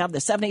it. We have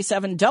the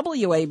 77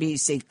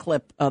 WABC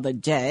clip of the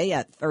day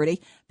at 30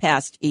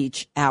 past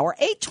each hour.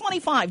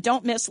 8:25,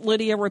 don't miss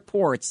Lydia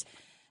Reports.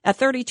 At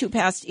 32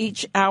 past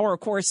each hour, of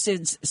course,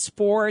 Sid's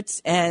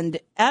Sports. And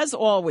as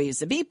always,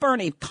 the Beat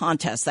Bernie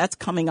contest, that's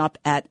coming up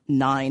at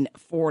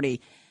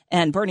 9:40.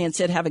 And Bernie and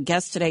Sid have a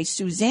guest today,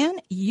 Suzanne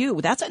Yu.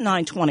 That's at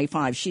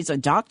 9:25. She's a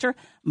doctor,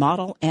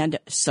 model, and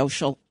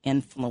social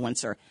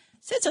influencer.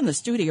 Sid's in the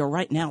studio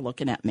right now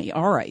looking at me.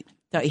 All right.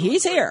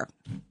 He's here.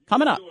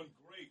 Coming up.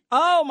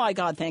 Oh, my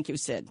God. Thank you,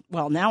 Sid.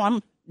 Well, now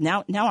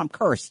I'm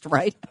cursed,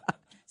 right?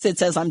 Sid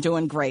says I'm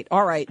doing great.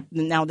 All right.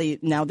 Now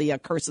the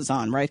curse is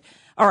on, right?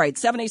 All right.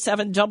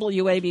 77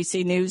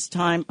 WABC News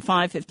Time,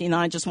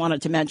 5:59. Just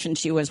wanted to mention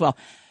to you as well.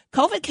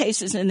 COVID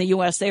cases in the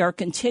U.S., they are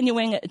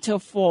continuing to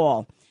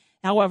fall.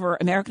 However,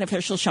 American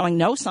officials showing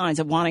no signs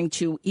of wanting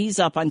to ease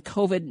up on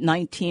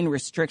COVID-19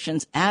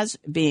 restrictions as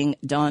being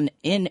done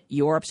in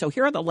Europe. So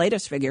here are the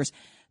latest figures.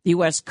 The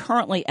U.S.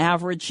 currently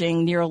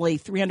averaging nearly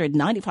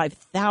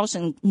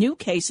 395,000 new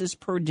cases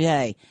per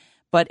day.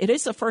 But it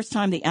is the first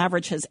time the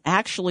average has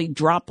actually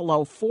dropped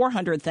below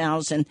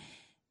 400,000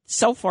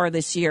 so far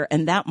this year,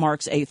 and that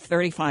marks a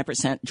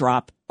 35%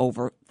 drop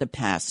over the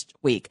past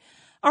week.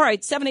 All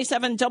right,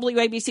 77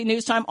 WABC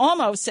News Time,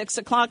 almost 6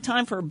 o'clock.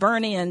 Time for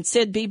Bernie and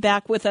Sid. Be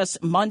back with us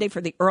Monday for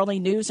the early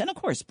news. And, of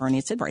course, Bernie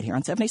and Sid right here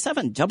on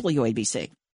 77 WABC.